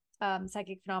at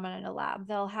psychic phenomena in a lab.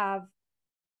 They'll have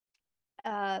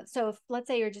so if, let's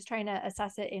say, you're just trying to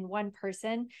assess it in one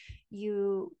person,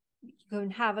 you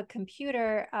can have a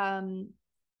computer and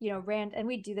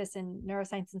we do this in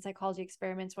neuroscience and psychology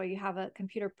experiments, where you have a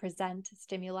computer present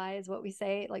stimuli, is what we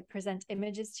say, like present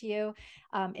images to you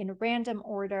in random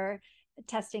order,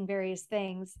 testing various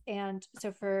things. And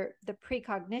so for the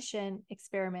precognition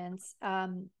experiments,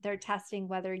 they're testing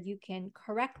whether you can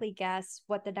correctly guess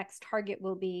what the next target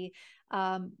will be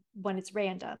when it's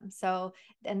random. So,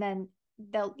 and then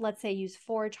they'll, let's say, use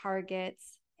 4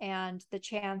 targets, and the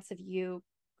chance of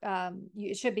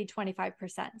it should be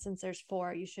 25%. Since there's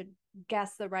 4, you should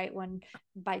guess the right one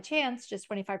by chance just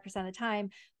 25% of the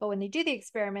time. But when they do the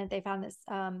experiment, they found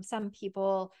that some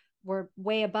people were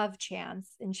way above chance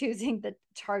in choosing the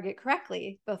target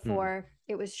correctly before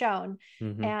it was shown.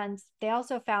 And they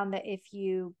also found that if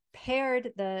you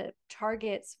paired the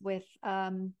targets with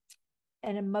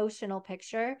an emotional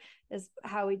picture, is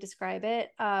how we describe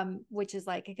it, which is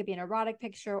like, it could be an erotic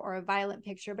picture or a violent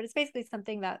picture, but it's basically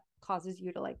something that causes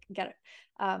you to like get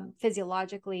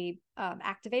physiologically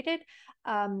activated.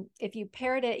 If you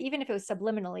paired it, even if it was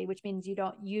subliminally, which means you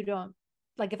don't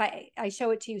like, if I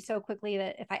show it to you so quickly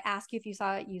that if I ask you if you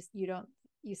saw it,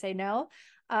 you say no.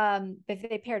 If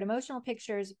they paired emotional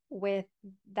pictures with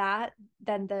that,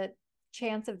 then the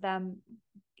chance of them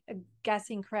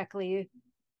guessing correctly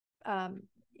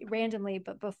randomly,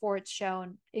 but before it's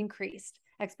shown, increased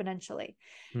exponentially.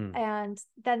 And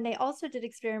then they also did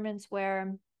experiments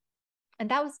where, and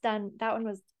that one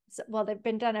was, well, they've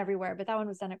been done everywhere, but that one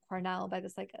was done at Cornell by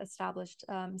this like established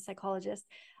psychologist.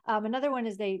 Another one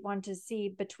is they wanted to see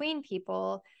between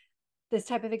people this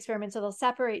type of experiment. So they'll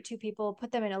separate 2 people,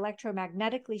 put them in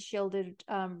electromagnetically shielded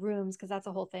rooms, because that's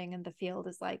a whole thing in the field,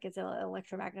 is like, is it an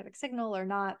electromagnetic signal or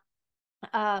not?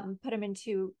 Put them in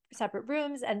 2 separate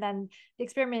rooms, and then the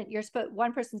experiment,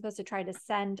 one person's supposed to try to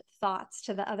send thoughts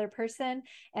to the other person,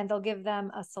 and they'll give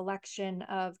them a selection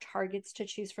of targets to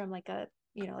choose from, like a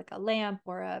lamp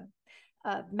or a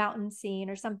mountain scene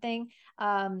or something.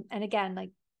 And again, like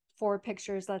 4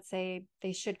 pictures, let's say,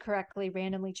 they should correctly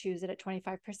randomly choose it at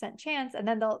 25% chance, and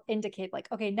then they'll indicate like,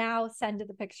 okay, now send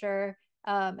the picture,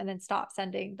 and then stop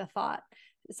sending the thought,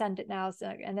 send it now. So,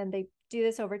 and then they do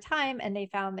this over time, and they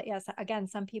found that, yes, again,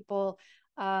 some people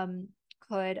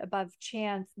could, above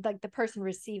chance, like the person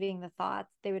receiving the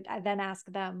thoughts, they would then ask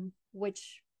them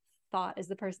which thought is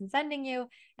the person sending you,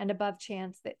 and above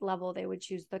chance level, they would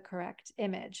choose the correct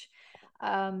image.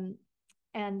 And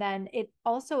then it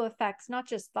also affects not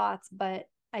just thoughts, but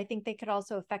I think they could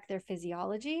also affect their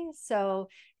physiology. So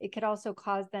it could also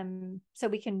cause them, so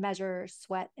we can measure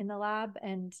sweat in the lab,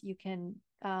 and you can,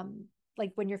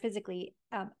 like when you're physically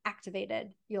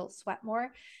activated, you'll sweat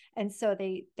more. And so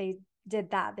they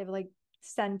did that. They were like,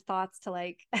 send thoughts to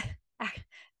like,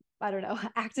 I don't know,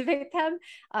 activate them.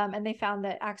 And they found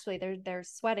that actually their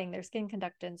sweating, their skin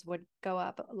conductance would go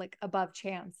up like above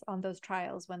chance on those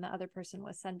trials when the other person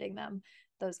was sending them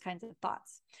those kinds of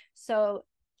thoughts. So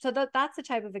that's the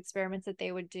type of experiments that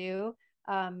they would do,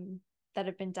 that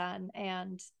have been done,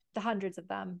 and the hundreds of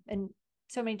them in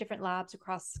so many different labs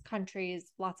across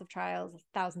countries, lots of trials,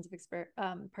 thousands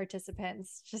of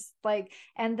participants, just like,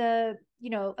 and the,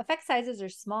 effect sizes are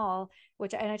small,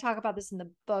 and I talk about this in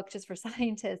the book just for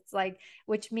scientists, like,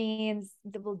 which means,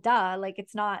 well, duh, like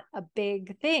it's not a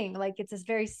big thing, like it's this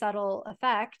very subtle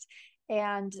effect.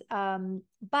 And,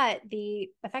 but the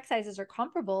effect sizes are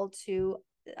comparable to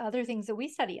other things that we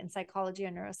study in psychology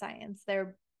and neuroscience.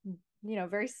 They're,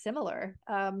 very similar.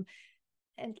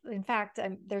 And in fact,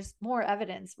 there's more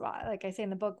evidence, like I say in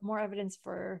the book, more evidence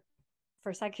for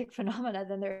psychic phenomena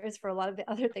than there is for a lot of the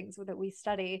other things that we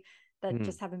study that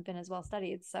just haven't been as well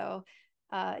studied. So,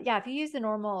 yeah, if you use the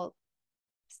normal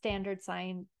standard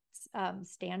science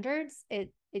standards,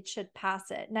 it should pass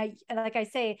it. Now, like I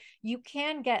say, you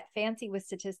can get fancy with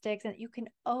statistics, and you can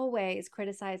always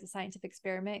criticize a scientific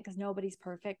experiment because nobody's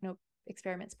perfect, no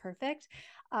experiment's perfect.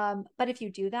 But if you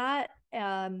do that,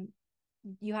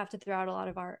 you have to throw out a lot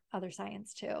of our other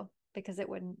science too, because it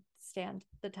wouldn't stand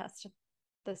the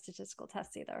statistical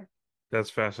tests either.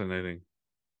 That's fascinating.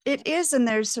 It is, and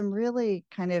there's some really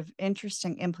kind of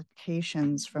interesting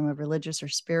implications from a religious or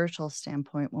spiritual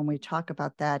standpoint when we talk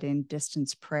about that in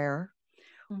distance prayer,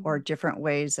 or different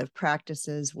ways of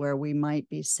practices where we might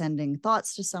be sending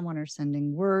thoughts to someone or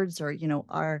sending words, or,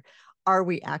 are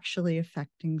we actually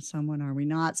affecting someone? Are we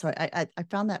not? So I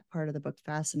found that part of the book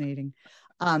fascinating.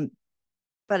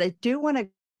 But I do want to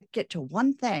get to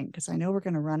one thing, because I know we're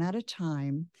going to run out of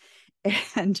time,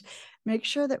 and make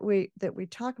sure that we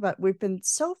talk about, we've been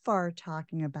so far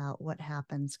talking about what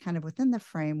happens kind of within the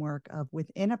framework of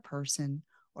within a person,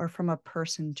 or from a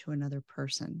person to another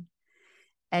person.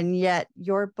 And yet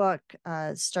your book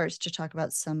starts to talk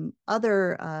about some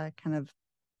other kind of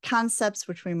concepts,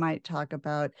 which we might talk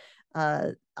about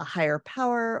a higher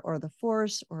power, or the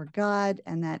force, or God,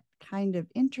 and that kind of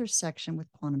intersection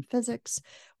with quantum physics,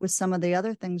 with some of the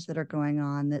other things that are going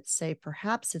on that say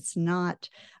perhaps it's not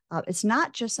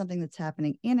just something that's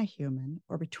happening in a human,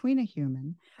 or between a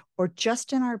human, or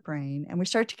just in our brain. And we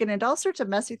start to get into all sorts of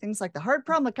messy things like the hard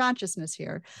problem of consciousness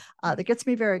here, that gets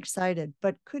me very excited.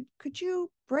 But could you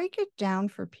break it down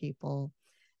for people?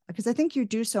 Because I think you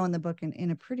do so in the book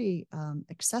in a pretty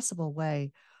accessible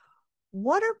way.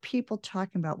 What are people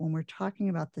talking about when we're talking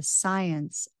about the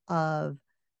science of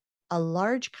a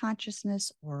large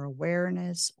consciousness, or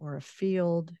awareness, or a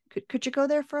field? Could you go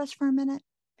there for us for a minute?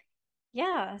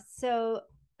 Yeah. So,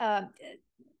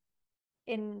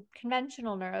 in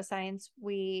conventional neuroscience,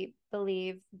 we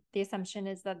believe the assumption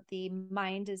is that the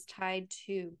mind is tied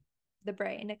to the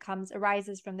brain. It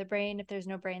arises from the brain. If there's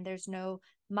no brain, there's no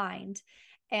mind.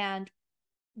 And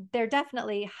they're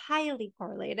definitely highly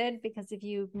correlated, because if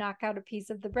you knock out a piece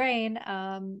of the brain,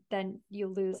 then you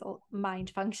lose mind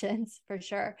functions for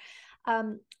sure.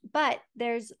 But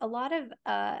there's a lot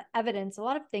of evidence, a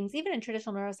lot of things, even in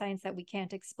traditional neuroscience, that we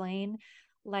can't explain,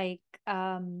 like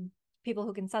people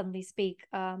who can suddenly speak,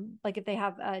 like if they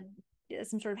have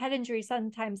some sort of head injury,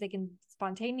 sometimes they can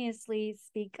spontaneously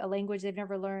speak a language they've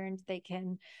never learned. They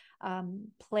can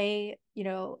play,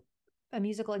 a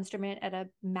musical instrument at a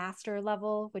master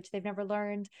level, which they've never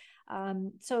learned.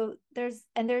 So there's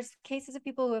cases of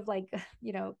people who have like,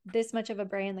 this much of a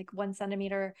brain, like 1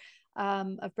 centimeter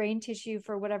of brain tissue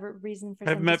for whatever reason, for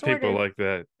I've some met disorder. people like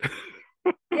that.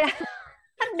 Yeah.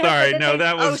 Sorry, no,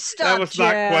 that was not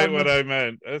quite what I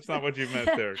meant. That's not what you meant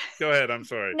there. Go ahead. I'm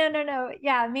sorry. No.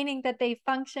 Yeah, meaning that they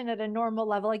function at a normal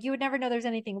level. Like you would never know there's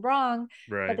anything wrong,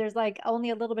 right? But there's like only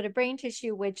a little bit of brain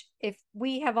tissue, which if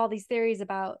we have all these theories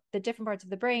about the different parts of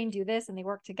the brain do this and they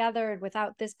work together, and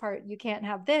without this part, you can't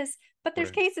have this. But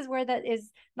there's cases where that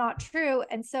is not true.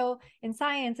 And so in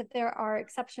science, if there are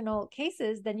exceptional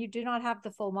cases, then you do not have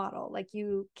the full model. Like if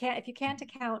you can't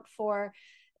account for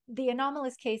the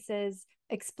anomalous cases,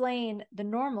 explain the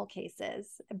normal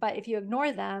cases, but if you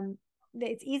ignore them,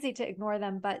 it's easy to ignore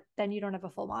them, but then you don't have a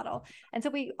full model. And so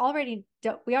we already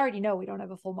know we don't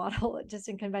have a full model just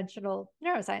in conventional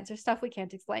neuroscience. There's stuff we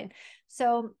can't explain.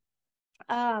 So,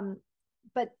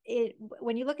 but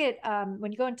when you look at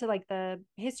when you go into like the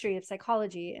history of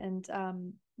psychology and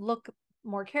look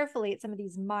more carefully at some of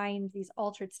these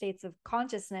altered states of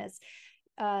consciousness,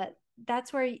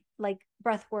 that's where like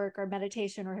breath work or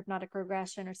meditation or hypnotic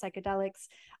regression or psychedelics,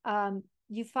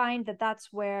 you find that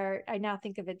that's where I now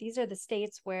think of it. These are the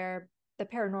states where the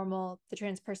paranormal, the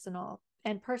transpersonal,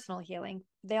 and personal healing,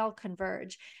 they all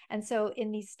converge. And so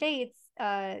in these states,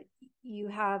 you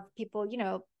have people,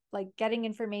 like getting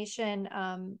information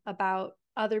about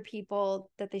other people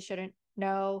that they shouldn't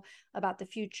know, about the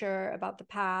future, about the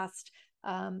past.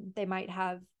 They might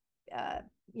have,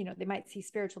 they might see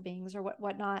spiritual beings or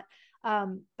whatnot.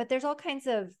 But there's all kinds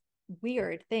of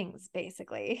weird things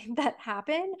basically that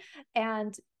happen.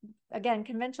 And again,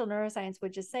 conventional neuroscience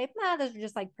would just say, nah, those are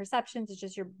just like perceptions. It's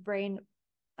just your brain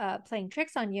playing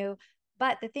tricks on you.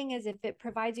 But the thing is, if it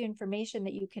provides you information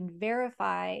that you can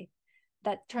verify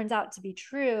that turns out to be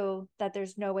true, that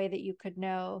there's no way that you could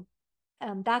know,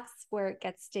 that's where it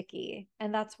gets sticky.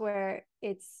 And that's where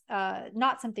it's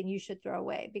not something you should throw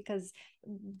away, because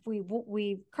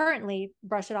we currently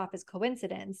brush it off as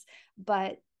coincidence,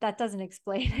 but that doesn't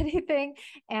explain anything.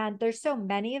 And there's so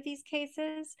many of these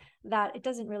cases that it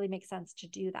doesn't really make sense to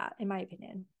do that, in my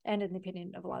opinion, and in the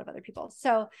opinion of a lot of other people.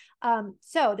 So,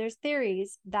 so there's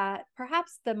theories that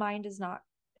perhaps the mind is not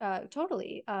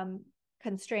totally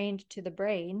constrained to the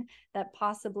brain, that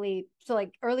possibly, so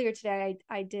like earlier today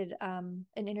I did an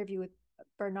interview with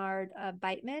Bernard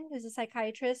Beitman, who's a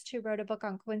psychiatrist who wrote a book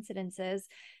on coincidences.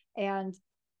 And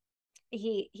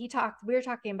we were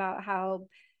talking about how,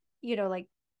 like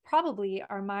probably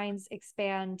our minds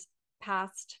expand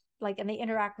past, like, and they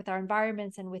interact with our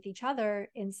environments and with each other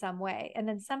in some way. And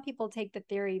then some people take the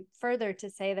theory further to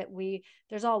say that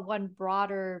there's all one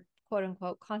broader quote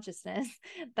unquote consciousness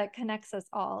that connects us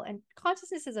all. And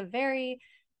consciousness is a very,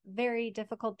 very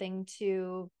difficult thing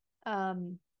to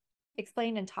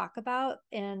explain and talk about.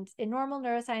 And in normal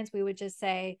neuroscience, we would just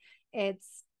say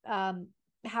it's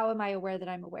how am I aware that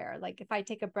I'm aware? Like if I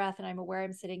take a breath and I'm aware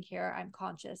I'm sitting here, I'm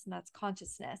conscious, and that's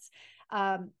consciousness.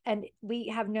 And we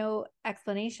have no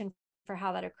explanation for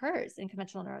how that occurs in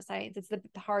conventional neuroscience. It's the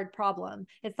hard problem.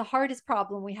 It's the hardest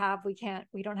problem we have. Because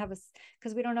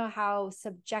we don't know how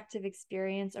subjective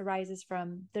experience arises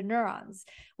from the neurons.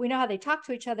 We know how they talk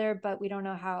to each other, but we don't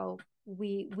know how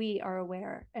we are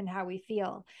aware and how we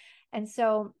feel. And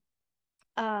so,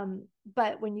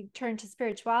 but when you turn to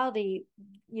spirituality,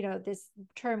 this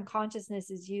term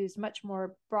consciousness is used much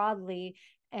more broadly.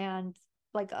 And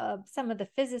like some of the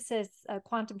physicists,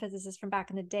 quantum physicists from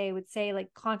back in the day would say,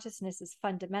 like, consciousness is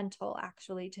fundamental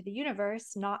actually to the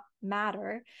universe, not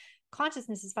matter.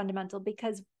 Consciousness is fundamental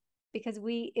because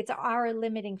it's our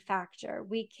limiting factor.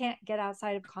 We can't get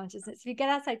outside of consciousness. If you get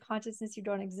outside consciousness, you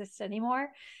don't exist anymore.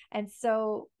 And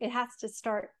so it has to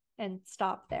start and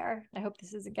stop there. I hope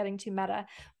this isn't getting too meta,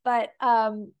 but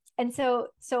and so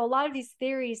a lot of these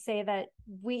theories say that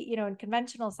in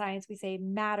conventional science, we say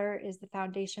matter is the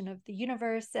foundation of the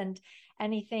universe, and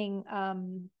anything,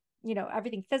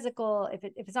 everything physical, if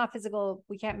it's not physical,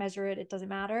 we can't measure it, it doesn't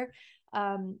matter.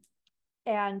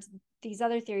 And these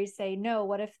other theories say, no,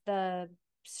 what if the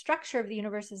structure of the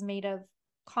universe is made of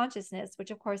consciousness, which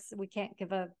of course we can't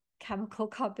give a chemical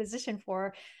composition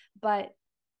for, but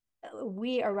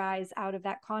we arise out of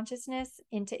that consciousness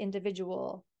into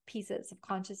individual pieces of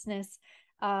consciousness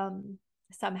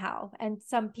somehow. And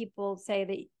some people say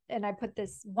that, and I put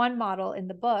this one model in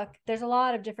the book, there's a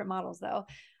lot of different models though.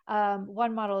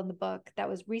 One model in the book that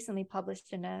was recently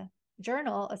published in a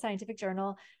scientific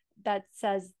journal, that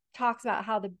talks about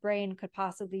how the brain could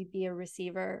possibly be a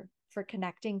receiver for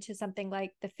connecting to something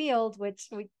like the field, which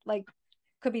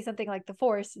could be something like the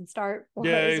Force in Star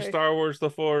Wars. Star Wars, the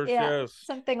Force, yes.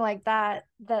 Something like that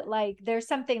like there's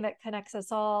something that connects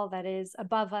us all that is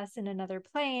above us in another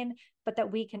plane, but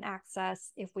that we can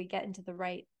access if we get into the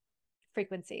right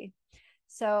frequency.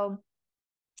 So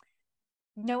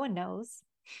no one knows.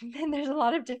 And there's a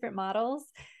lot of different models.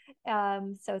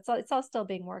 So it's all still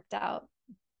being worked out.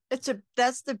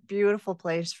 That's the beautiful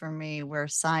place for me, where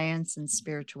science and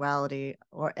spirituality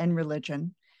and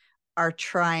religion are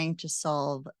trying to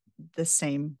solve the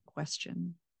same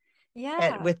question.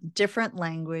 With different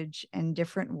language and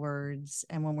different words.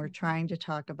 And when we're trying to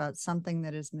talk about something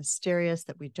that is mysterious,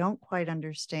 that we don't quite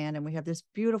understand, and we have this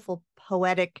beautiful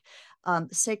poetic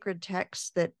sacred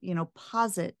text that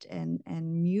posit and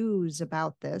muse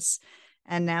about this,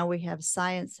 and now we have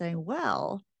science saying,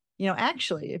 well,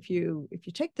 actually, if you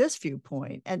take this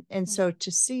viewpoint, and so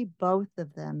to see both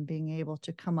of them being able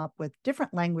to come up with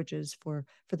different languages for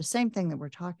the same thing that we're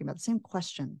talking about, the same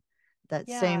question, that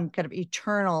same kind of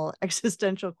eternal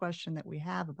existential question that we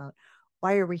have about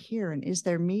why are we here, and is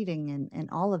there meaning, and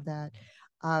all of that.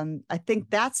 I think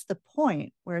that's the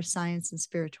point where science and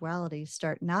spirituality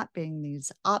start not being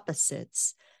these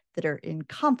opposites that are in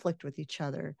conflict with each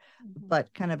other,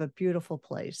 but kind of a beautiful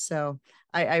place. So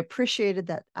I appreciated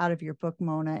that out of your book,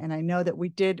 Mona. And I know that we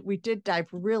did dive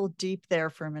real deep there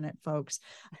for a minute, folks.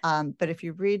 But if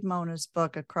you read Mona's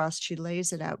book Across, she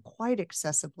lays it out quite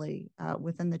accessibly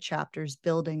within the chapters,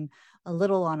 building a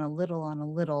little on a little on a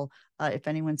little, if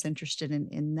anyone's interested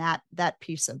in that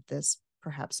piece of this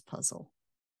perhaps puzzle.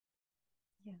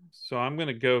 Yeah. So I'm going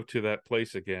to go to that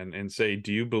place again and say,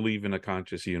 do you believe in a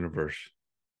conscious universe?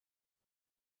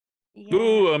 Yeah.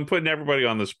 Ooh, I'm putting everybody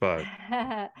on the spot.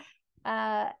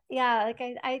 Yeah, like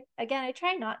I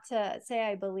try not to say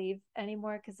I believe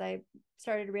anymore, because I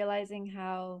started realizing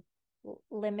how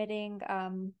limiting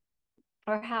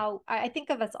or how I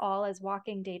think of us all as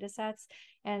walking data sets,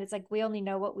 and it's like we only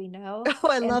know what we know. Oh,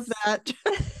 I love that.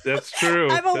 That's true.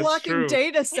 I'm a walking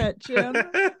data set, Jim.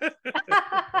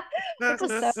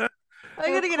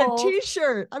 I'm gonna get a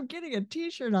t-shirt. I'm getting a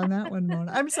t-shirt on that one,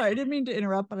 Mona. I'm sorry, I didn't mean to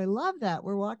interrupt, but I love that.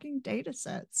 We're walking data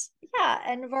sets. Yeah,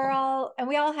 and we're all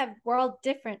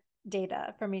different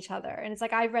data from each other. And it's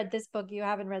like, I've read this book, you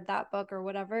haven't read that book, or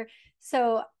whatever.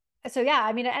 So yeah,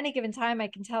 I mean, at any given time I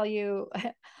can tell you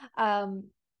not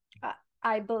that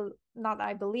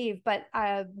I believe, but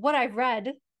what I've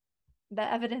read,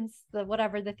 the evidence, the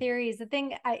whatever, the theories, the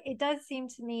thing, it does seem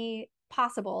to me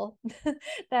possible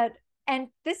that, and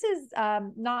this is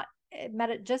not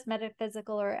just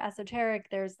metaphysical or esoteric.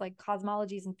 There's like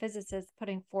cosmologies and physicists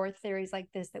putting forth theories like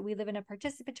this, that we live in a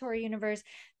participatory universe,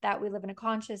 that we live in a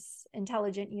conscious,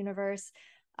 intelligent universe,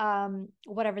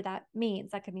 whatever that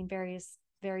means. That could mean various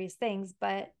things,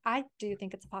 but I do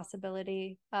think it's a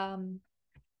possibility. I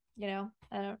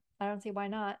don't see why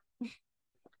not.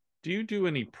 Do you do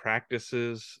any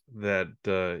practices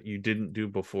that you didn't do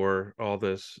before all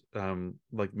this,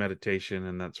 like meditation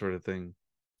and that sort of thing?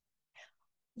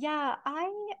 Yeah,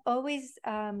 I always,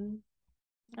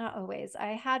 not always,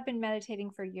 I had been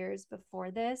meditating for years before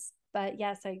this, but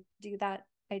yes, I do that.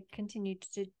 I continue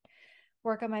to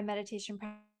work on my meditation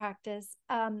practice.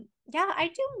 Yeah,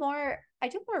 I do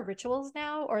more rituals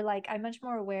now, or like I'm much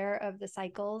more aware of the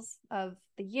cycles of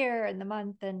the year and the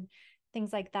month and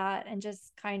things like that, and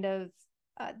just kind of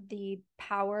the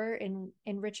power in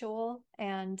ritual.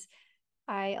 And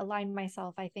I aligned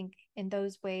myself, I think, in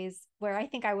those ways where I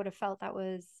think I would have felt that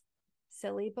was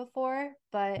silly before.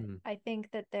 But I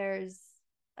think that there's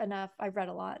enough, I've read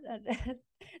a lot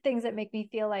things that make me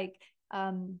feel like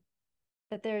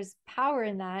that there's power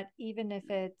in that, even if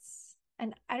it's,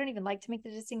 and I don't even like to make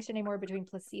the distinction anymore between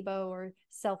placebo or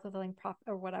self-fulfilling prophet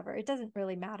or whatever. It doesn't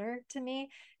really matter to me.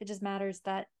 It just matters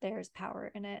that there's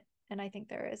power in it. And I think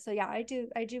there is. So yeah, I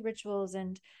do rituals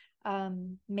and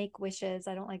make wishes.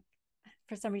 I don't like,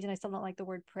 for some reason, I still don't like the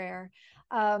word prayer.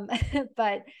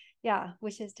 But yeah,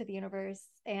 wishes to the universe.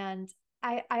 And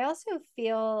I also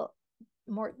feel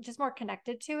more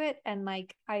connected to it. And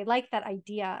like, I like that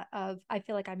idea of, I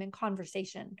feel like I'm in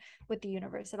conversation with the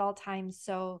universe at all times.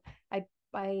 So I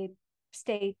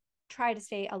try to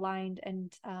stay aligned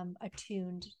and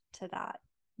attuned to that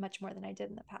much more than I did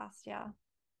in the past. Yeah.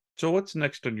 So what's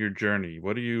next on your journey?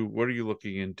 What are you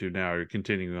looking into now? You're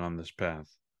continuing on this path.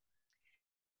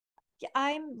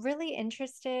 I'm really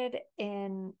interested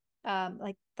in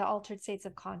like the altered states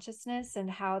of consciousness and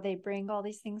how they bring all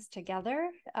these things together.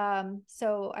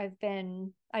 So I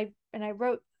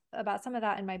wrote about some of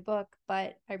that in my book,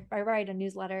 but I write a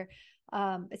newsletter.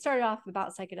 It started off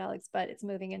about psychedelics, but it's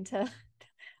moving into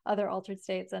other altered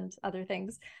states and other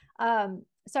things.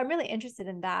 So I'm really interested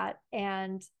in that.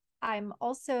 And I'm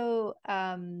also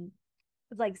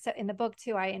like, so in the book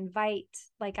too, I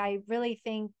really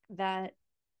think that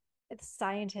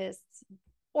scientists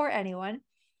or anyone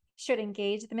should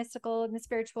engage the mystical and the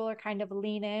spiritual, or kind of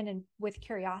lean in and with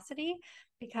curiosity,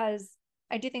 because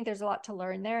I do think there's a lot to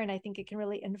learn there. And I think it can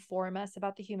really inform us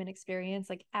about the human experience.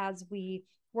 Like, as we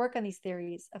work on these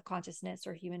theories of consciousness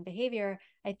or human behavior,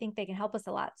 I think they can help us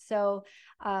a lot. So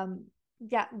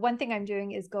yeah, one thing I'm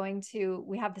doing is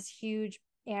we have this huge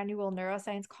annual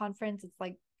neuroscience conference. It's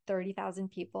like 30,000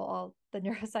 people, all the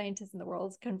neuroscientists in the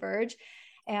world converge.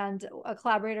 And a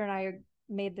collaborator and I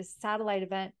made this satellite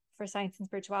event for science and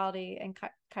spirituality, and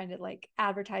kind of like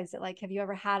advertised it like, have you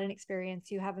ever had an experience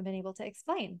you haven't been able to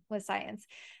explain with science?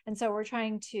 And so we're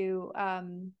trying to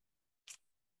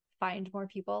find more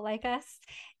people like us.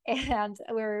 And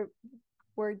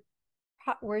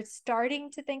we're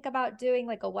starting to think about doing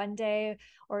like a 1 day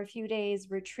or a few days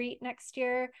retreat next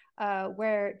year,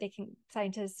 where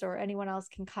scientists or anyone else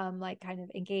can come, like kind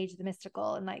of engage the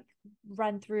mystical and like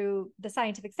run through the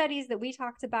scientific studies that we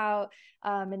talked about,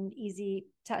 in an easy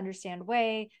to understand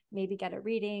way, maybe get a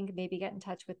reading, maybe get in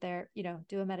touch with their,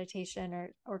 do a meditation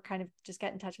or kind of just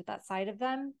get in touch with that side of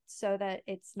them so that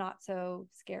it's not so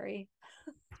scary.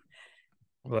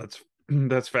 Well,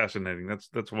 that's fascinating.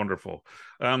 That's wonderful.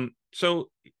 So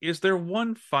is there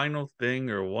one final thing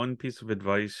or one piece of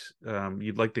advice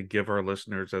you'd like to give our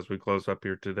listeners as we close up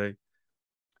here today?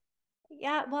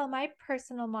 Yeah, well, my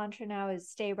personal mantra now is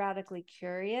stay radically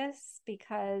curious,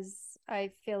 because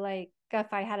I feel like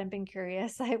if I hadn't been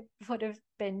curious, I would have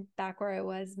been back where I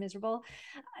was, miserable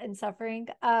and suffering.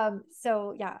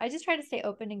 So yeah, I just try to stay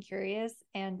open and curious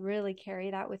and really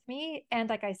carry that with me. And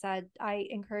like I said, I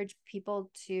encourage people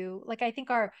to, like, I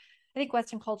think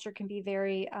Western culture can be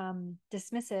very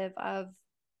dismissive of,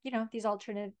 these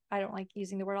alternative, I don't like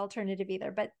using the word alternative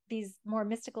either, but these more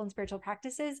mystical and spiritual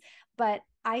practices. But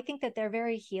I think that they're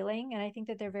very healing, and I think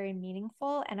that they're very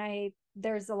meaningful. And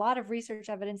there's a lot of research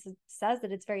evidence that says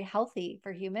that it's very healthy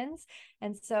for humans.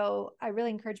 And so I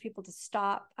really encourage people to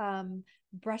stop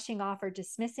brushing off or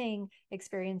dismissing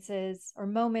experiences or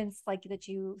moments like that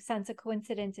you sense a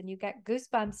coincidence and you get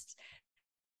goosebumps.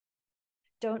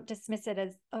 Don't dismiss it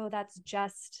as, oh, that's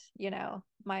just,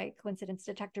 my coincidence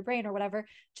detector brain or whatever.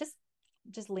 Just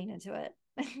lean into it.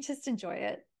 Just enjoy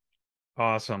it.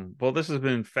 Awesome. Well, this has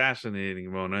been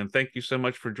fascinating, Mona, and thank you so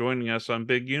much for joining us on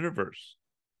Big Universe.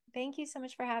 Thank you so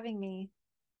much for having me.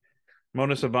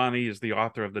 Mona Sobhani is the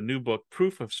author of the new book,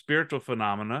 Proof of Spiritual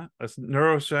Phenomena, a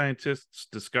neuroscientist's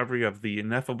discovery of the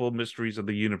ineffable mysteries of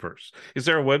the universe. Is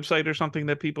there a website or something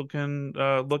that people can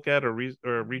look at or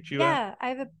reach you at? Yeah, I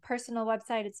have a personal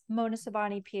website. It's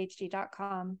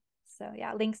monasobhaniphd.com. So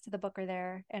yeah, links to the book are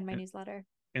there and my newsletter.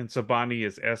 And Sobhani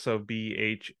is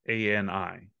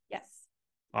Sobhani. Yes.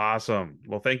 Awesome.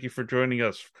 Well, thank you for joining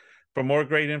us. For more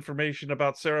great information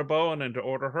about Sarah Bowen and to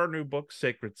order her new book,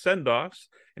 Sacred Send-Offs,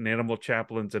 an animal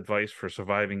chaplain's advice for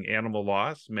surviving animal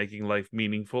loss, making life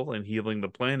meaningful, and healing the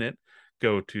planet,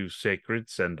 go to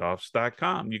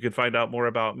sacredsendoffs.com. You can find out more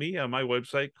about me on my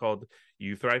website called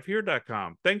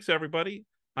youthrivehere.com. Thanks, everybody.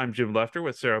 I'm Jim Lefter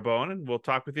with Sarah Bowen, and we'll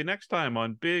talk with you next time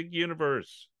on Big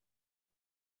Universe.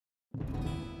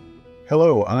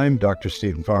 Hello, I'm Dr.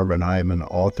 Stephen Farber, and I am an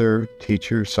author,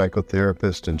 teacher,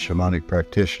 psychotherapist, and shamanic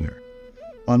practitioner.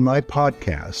 On my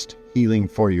podcast, Healing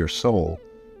for Your Soul,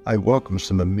 I welcome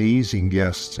some amazing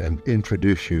guests and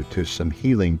introduce you to some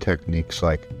healing techniques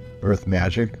like earth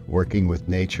magic, working with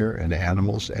nature and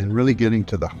animals, and really getting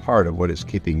to the heart of what is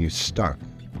keeping you stuck.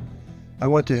 I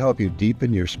want to help you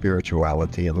deepen your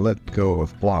spirituality and let go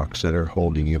of blocks that are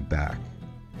holding you back.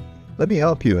 Let me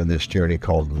help you in this journey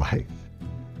called life.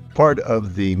 Part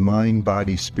of the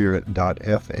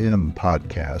mindbodyspirit.fm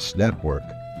podcast network.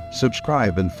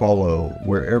 Subscribe and follow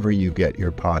wherever you get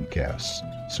your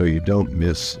podcasts so you don't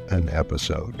miss an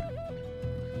episode.